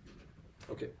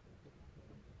 Okay.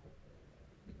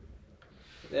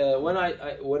 When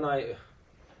I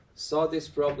saw this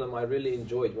problem, I really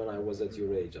enjoyed when I was at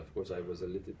your age. Of course, I was a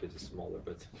little bit smaller,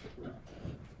 but.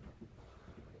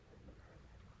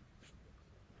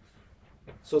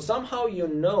 So somehow you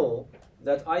know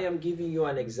that I am giving you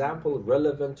an example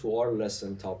relevant to our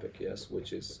lesson topic, yes,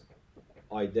 which is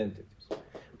identities.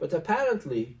 But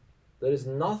apparently there is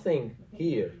nothing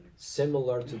here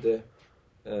similar to the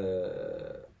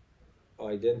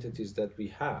identities that we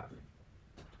have.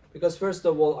 Because first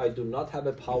of all, I do not have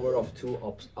a power of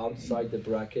 2 outside the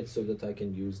bracket so that I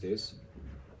can use this.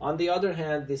 On the other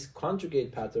hand, this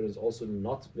conjugate pattern is also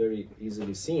not very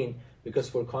easily seen, because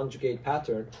for conjugate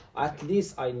pattern, at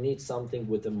least I need something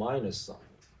with a minus sign.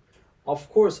 Of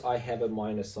course, I have a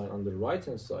minus sign on the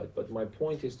right-hand side, but my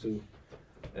point is to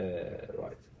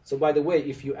write. So by the way,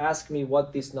 if you ask me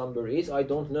what this number is, I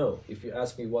don't know. If you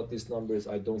ask me what this number is,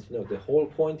 I don't know. The whole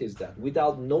point is that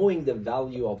without knowing the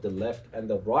value of the left and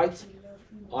the right,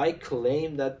 I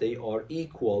claim that they are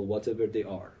equal, whatever they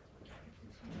are.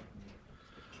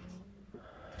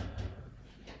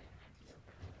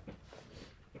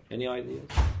 Any ideas?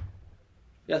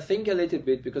 Yeah, think a little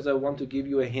bit, because I want to give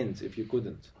you a hint if you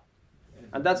couldn't.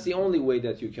 And that's the only way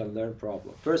that you can learn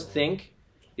problem. First think,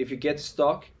 if you get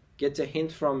stuck, get a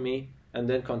hint from me and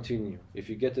then continue. If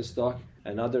you get stuck,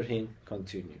 another hint,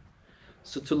 continue.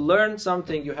 So to learn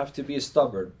something, you have to be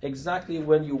stubborn. Exactly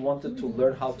when you wanted to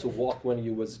learn how to walk when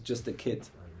you was just a kid.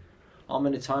 How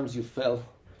many times you fell,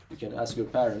 you can ask your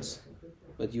parents,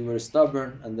 but you were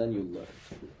stubborn and then you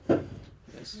learned.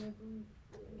 Yes.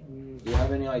 Do you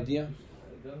have any idea?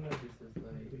 I don't know if this is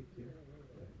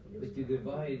like, if you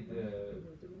divide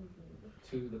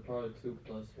 2 to the power 2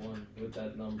 plus 1 with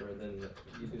that number, then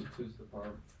you do 2 to the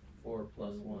power 4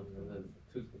 plus 1, and then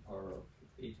 2 to the power of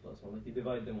 8 plus 1. Like you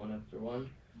divide them one after one,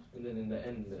 and then in the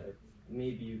end,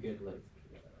 maybe you get like...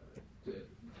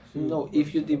 No,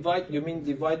 if you divide, you mean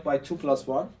divide by 2 plus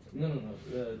 1? No.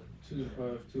 2 to the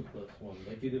power of 2 plus 1.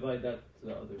 Like you divide that to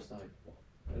the other side.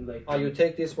 And like, you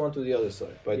take this one to the other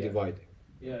side by dividing.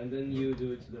 Yeah, and then you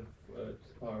do it to the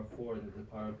power of 4 and to the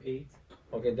power of 8.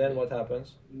 Okay, then what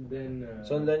happens? Then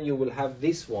so then you will have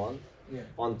this one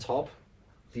on top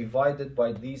divided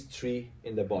by these 3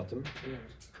 in the bottom.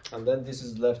 Yeah. And then this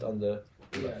is left on the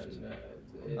left.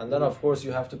 And then of course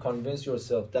you have to convince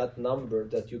yourself that number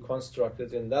that you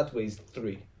constructed in that way is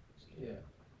 3. Yeah.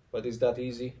 But is that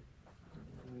easy?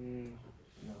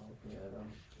 No,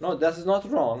 No, that is not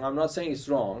wrong. I'm not saying it's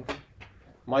wrong.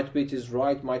 Might be it is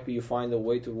right. Might be you find a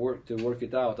way to work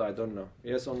it out. I don't know.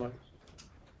 Yes, Omar?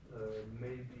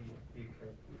 Maybe you can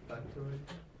factorize.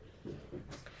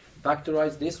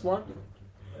 Factorize this one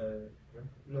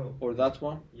No. or that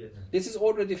one? Yes. This is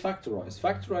already factorized.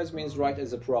 Factorize means write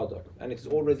as a product, and it's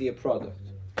already a product.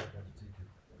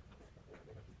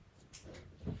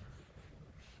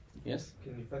 Yes?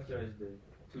 Can you factorize the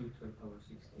 2 to the power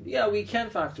 16? Yeah, we can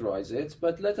factorize it,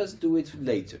 but let us do it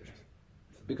later.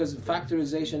 Because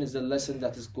factorization is a lesson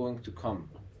that is going to come.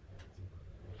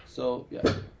 So, yeah.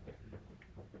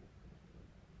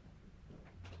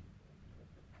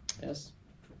 Yes?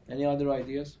 Any other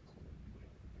ideas?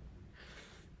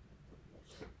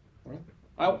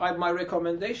 My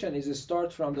recommendation is to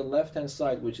start from the left-hand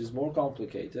side, which is more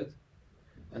complicated,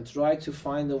 and try to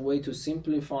find a way to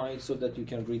simplify it so that you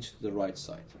can reach the right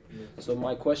side. Yes. So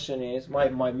my question is,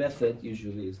 my method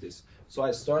usually is this. So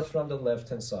I start from the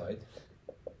left-hand side.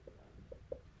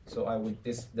 So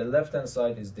the left-hand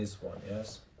side is this one,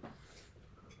 yes?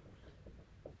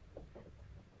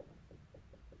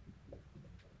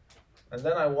 And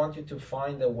then I want you to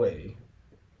find a way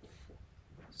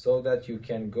so that you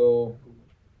can go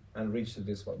and reach to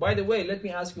this one. By the way, let me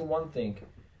ask you one thing.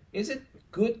 Is it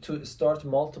good to start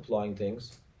multiplying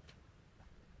things?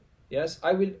 Yes,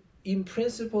 in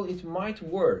principle it might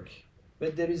work,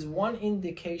 but there is one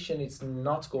indication it's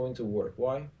not going to work.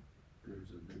 Why?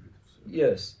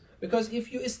 Yes, because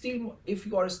if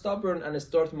you are stubborn and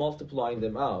start multiplying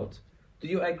them out, do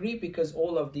you agree because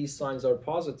all of these signs are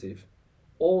positive,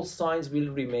 all signs will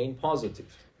remain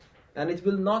positive. And it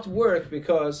will not work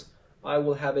because I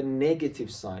will have a negative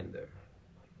sign there.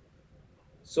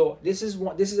 So this is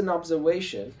an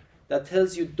observation that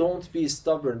tells you don't be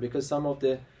stubborn, because some of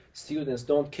the students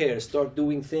don't care, start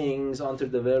doing things until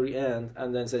the very end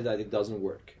and then say that it doesn't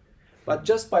work. But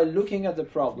just by looking at the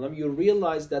problem, you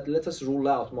realize that let us rule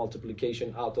out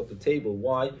multiplication out of the table.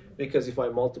 Why? Because if I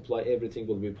multiply, everything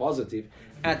will be positive.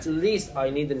 At least I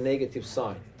need a negative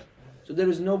sign. So there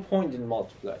is no point in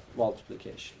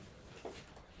multiplication.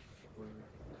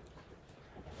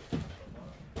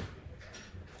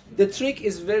 The trick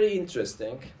is very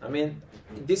interesting. I mean,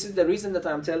 this is the reason that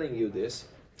I'm telling you this,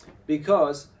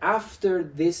 because after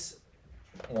this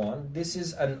one, this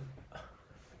is an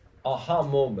aha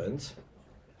moment.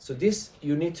 So this,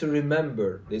 you need to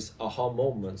remember this aha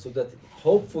moment so that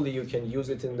hopefully you can use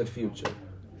it in the future.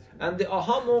 And the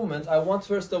aha moment, I want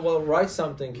first of all write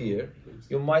something here.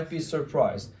 You might be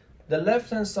surprised. The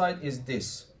left-hand side is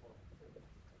this.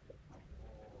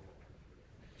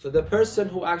 So the person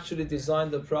who actually designed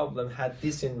the problem had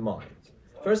this in mind.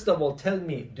 First of all, tell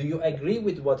me, do you agree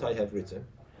with what I have written?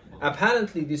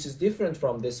 Apparently, this is different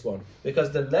from this one,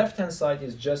 because the left-hand side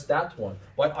is just that one.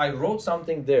 But I wrote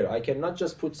something there. I cannot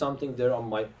just put something there on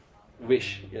my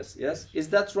wish. Yes, yes? Is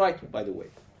that right, by the way?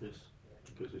 Yes,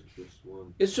 because it's just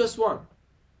one. It's just one.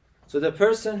 So the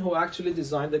person who actually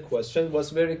designed the question was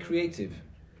very creative.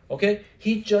 Okay?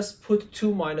 He just put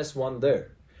 2 minus 1 there.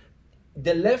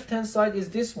 The left-hand side is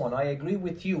this one, I agree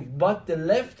with you, but the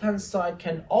left-hand side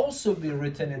can also be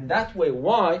written in that way.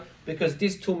 Why? Because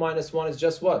this 2 minus 1 is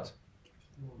just what?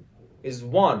 Is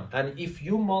 1. And if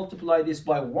you multiply this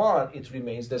by 1, it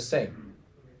remains the same.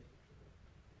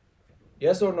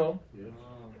 Yes or no? Yeah.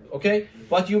 Okay?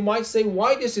 But you might say,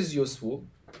 why this is useful?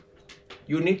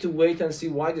 You need to wait and see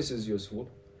why this is useful.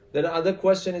 Then the other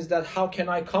question is that, how can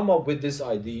I come up with this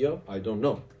idea? I don't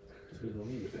know.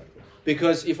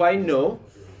 Because if I know,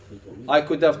 I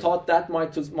could have taught that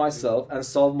myself and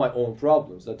solved my own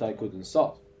problems that I couldn't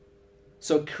solve.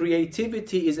 So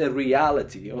creativity is a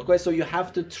reality. Okay, so you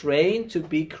have to train to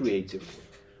be creative.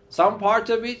 Some part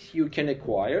of it you can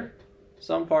acquire.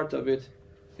 Some part of it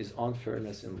is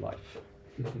unfairness in life.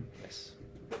 Yes.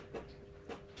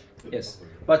 Yes.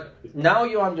 But now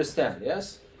you understand,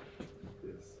 yes?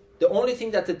 The only thing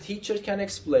that the teacher can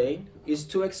explain is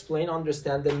to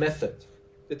understand the method.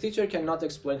 The teacher cannot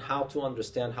explain how to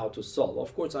understand how to solve.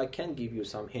 Of course, I can give you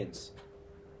some hints,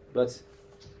 but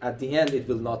at the end it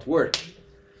will not work,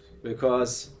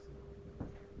 because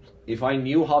if I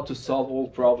knew how to solve all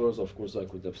problems, of course I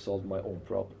could have solved my own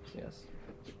problems. Yes.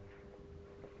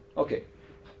 Okay.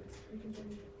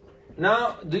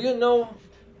 Now, do you know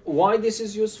why this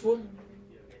is useful?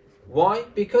 Why?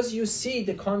 Because you see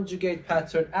the conjugate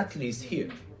pattern at least here.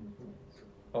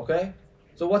 Okay?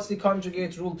 So what's the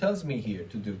conjugate rule tells me here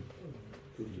to do?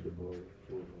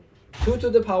 2 to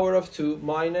the power of 2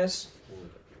 minus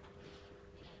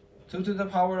 2 to the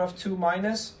power of 2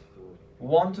 minus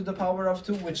 1 to the power of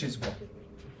 2, which is 1.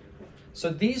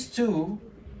 So these two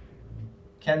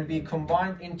can be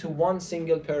combined into one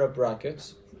single pair of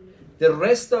brackets. The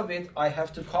rest of it I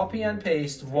have to copy and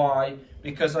paste. Why?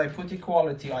 Because I put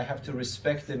equality, I have to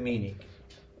respect the meaning.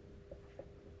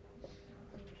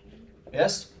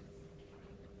 Yes?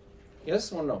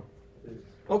 Yes or no? Yes.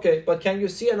 Okay, but can you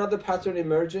see another pattern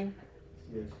emerging?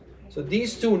 Yes. So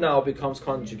these two now becomes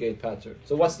conjugate pattern.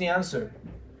 So what's the answer?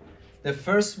 The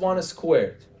first one is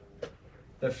squared.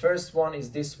 The first one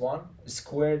is this one.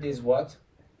 Squared is what?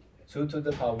 2 to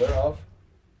the power of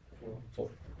 4.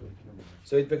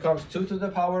 So it becomes 2 to the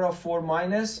power of 4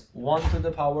 minus 1 to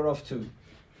the power of 2.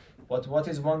 But what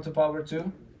is 1 to power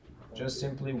 2? Just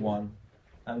simply 1.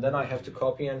 And then I have to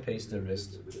copy and paste the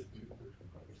rest.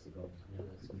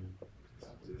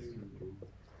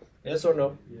 Yes or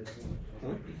no? Yes.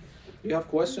 You have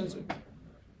questions?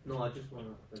 No, I just want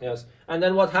to. Yes. And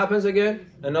then what happens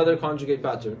again? Another conjugate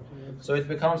pattern. So it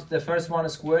becomes the first one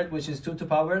squared, which is 2 to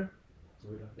power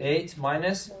 8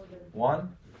 minus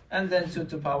 1. And then 2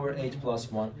 to power 8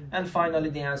 plus 1. And finally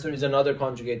the answer is another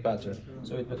conjugate pattern.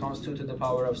 So it becomes 2 to the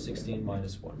power of 16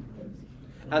 minus 1.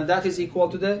 And that is equal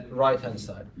to the right hand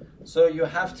side. So you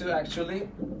have to actually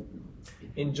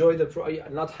enjoy the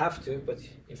not have to, but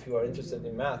if you are interested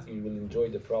in math, you will enjoy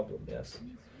the problem. Yes.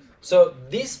 So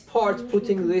this part,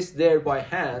 putting this there by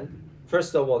hand,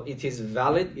 first of all, it is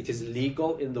valid, it is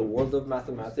legal in the world of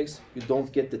mathematics. You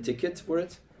don't get the ticket for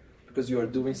it because you are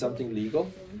doing something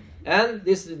legal. And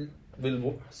this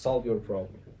will solve your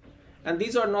problem. And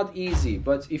these are not easy,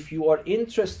 but if you are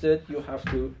interested, you have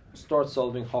to start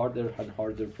solving harder and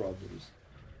harder problems.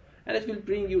 And it will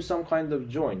bring you some kind of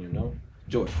joy, you know,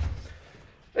 joy.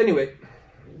 Anyway,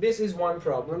 this is one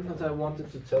problem that I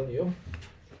wanted to tell you.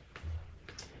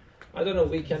 I don't know,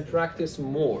 we can practice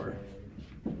more.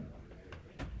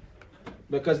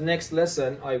 Because next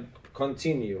lesson I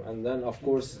continue, and then of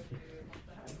course,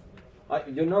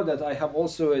 you know that I have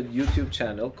also a YouTube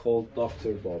channel called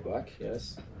Dr. Babak,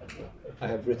 yes? I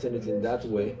have written it in that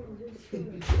way.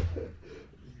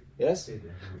 Yes?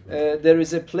 There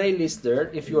is a playlist there.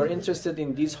 If you are interested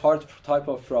in these hard type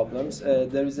of problems,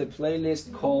 there is a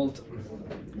playlist called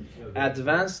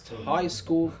Advanced High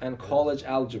School and College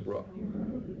Algebra.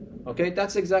 Okay,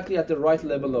 that's exactly at the right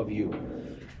level of you.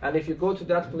 And if you go to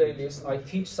that playlist, I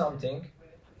teach something.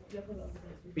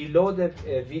 Below the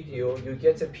video, you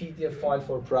get a PDF file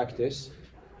for practice.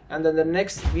 And then the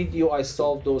next video, I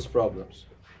solve those problems.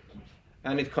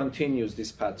 And it continues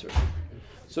this pattern.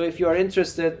 So if you are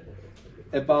interested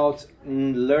about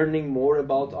learning more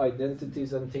about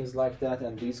identities and things like that,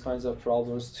 and these kinds of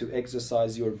problems to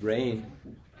exercise your brain,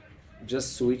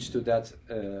 just switch to that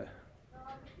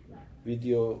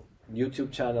video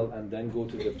YouTube channel and then go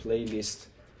to the playlist.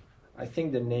 I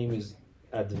think the name is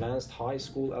Advanced High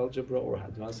School Algebra or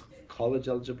Advanced College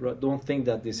Algebra. Don't think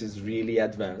that this is really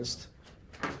advanced.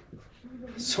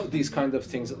 So these kind of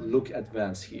things look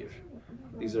advanced here.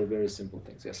 These are very simple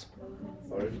things, yes.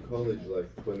 Are in college like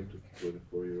 20 to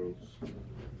 24-year-olds?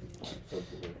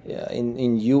 Yeah,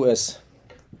 in US,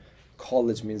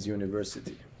 college means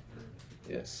university.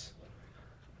 Yes.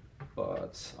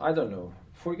 But I don't know.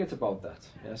 Forget about that,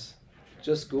 yes.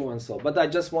 Just go and solve. But I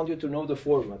just want you to know the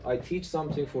format. I teach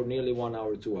something for nearly 1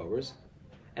 hour, 2 hours.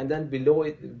 And then below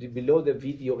the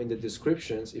video in the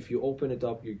descriptions, if you open it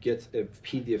up, you get a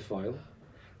PDF file,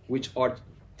 which are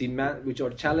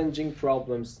challenging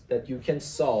problems that you can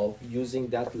solve using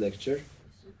that lecture.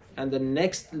 And the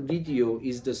next video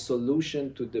is the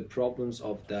solution to the problems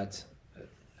of that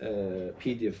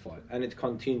PDF file. And it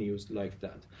continues like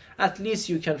that. At least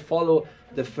you can follow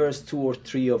the first 2 or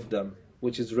 3 of them,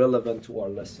 which is relevant to our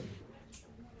lesson.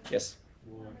 Yes?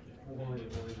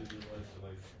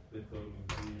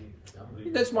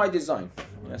 That's my design.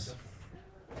 Yes.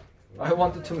 I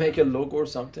wanted to make a logo or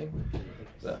something.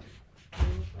 So.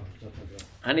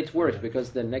 And it worked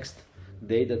because the next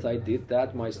day that I did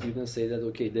that, my students say that,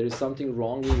 okay, there is something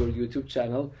wrong with your YouTube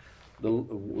channel. The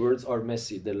words are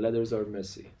messy, the letters are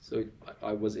messy. So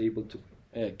I was able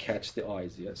to catch the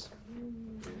eyes, yes.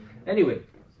 Anyway,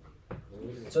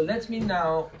 so let me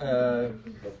now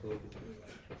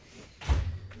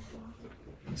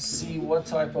see what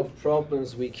type of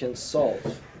problems we can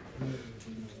solve.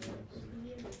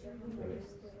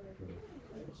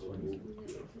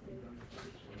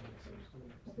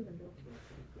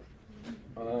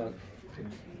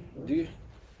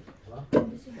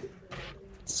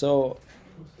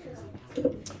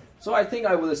 So I think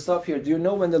I will stop here. Do you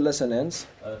know when the lesson ends?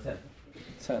 10.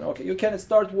 10. Okay, you can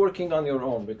start working on your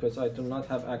own because I do not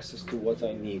have access to what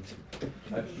I need.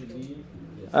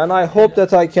 And I hope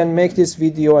that I can make this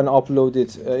video and upload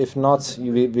it. If not,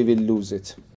 we will lose it.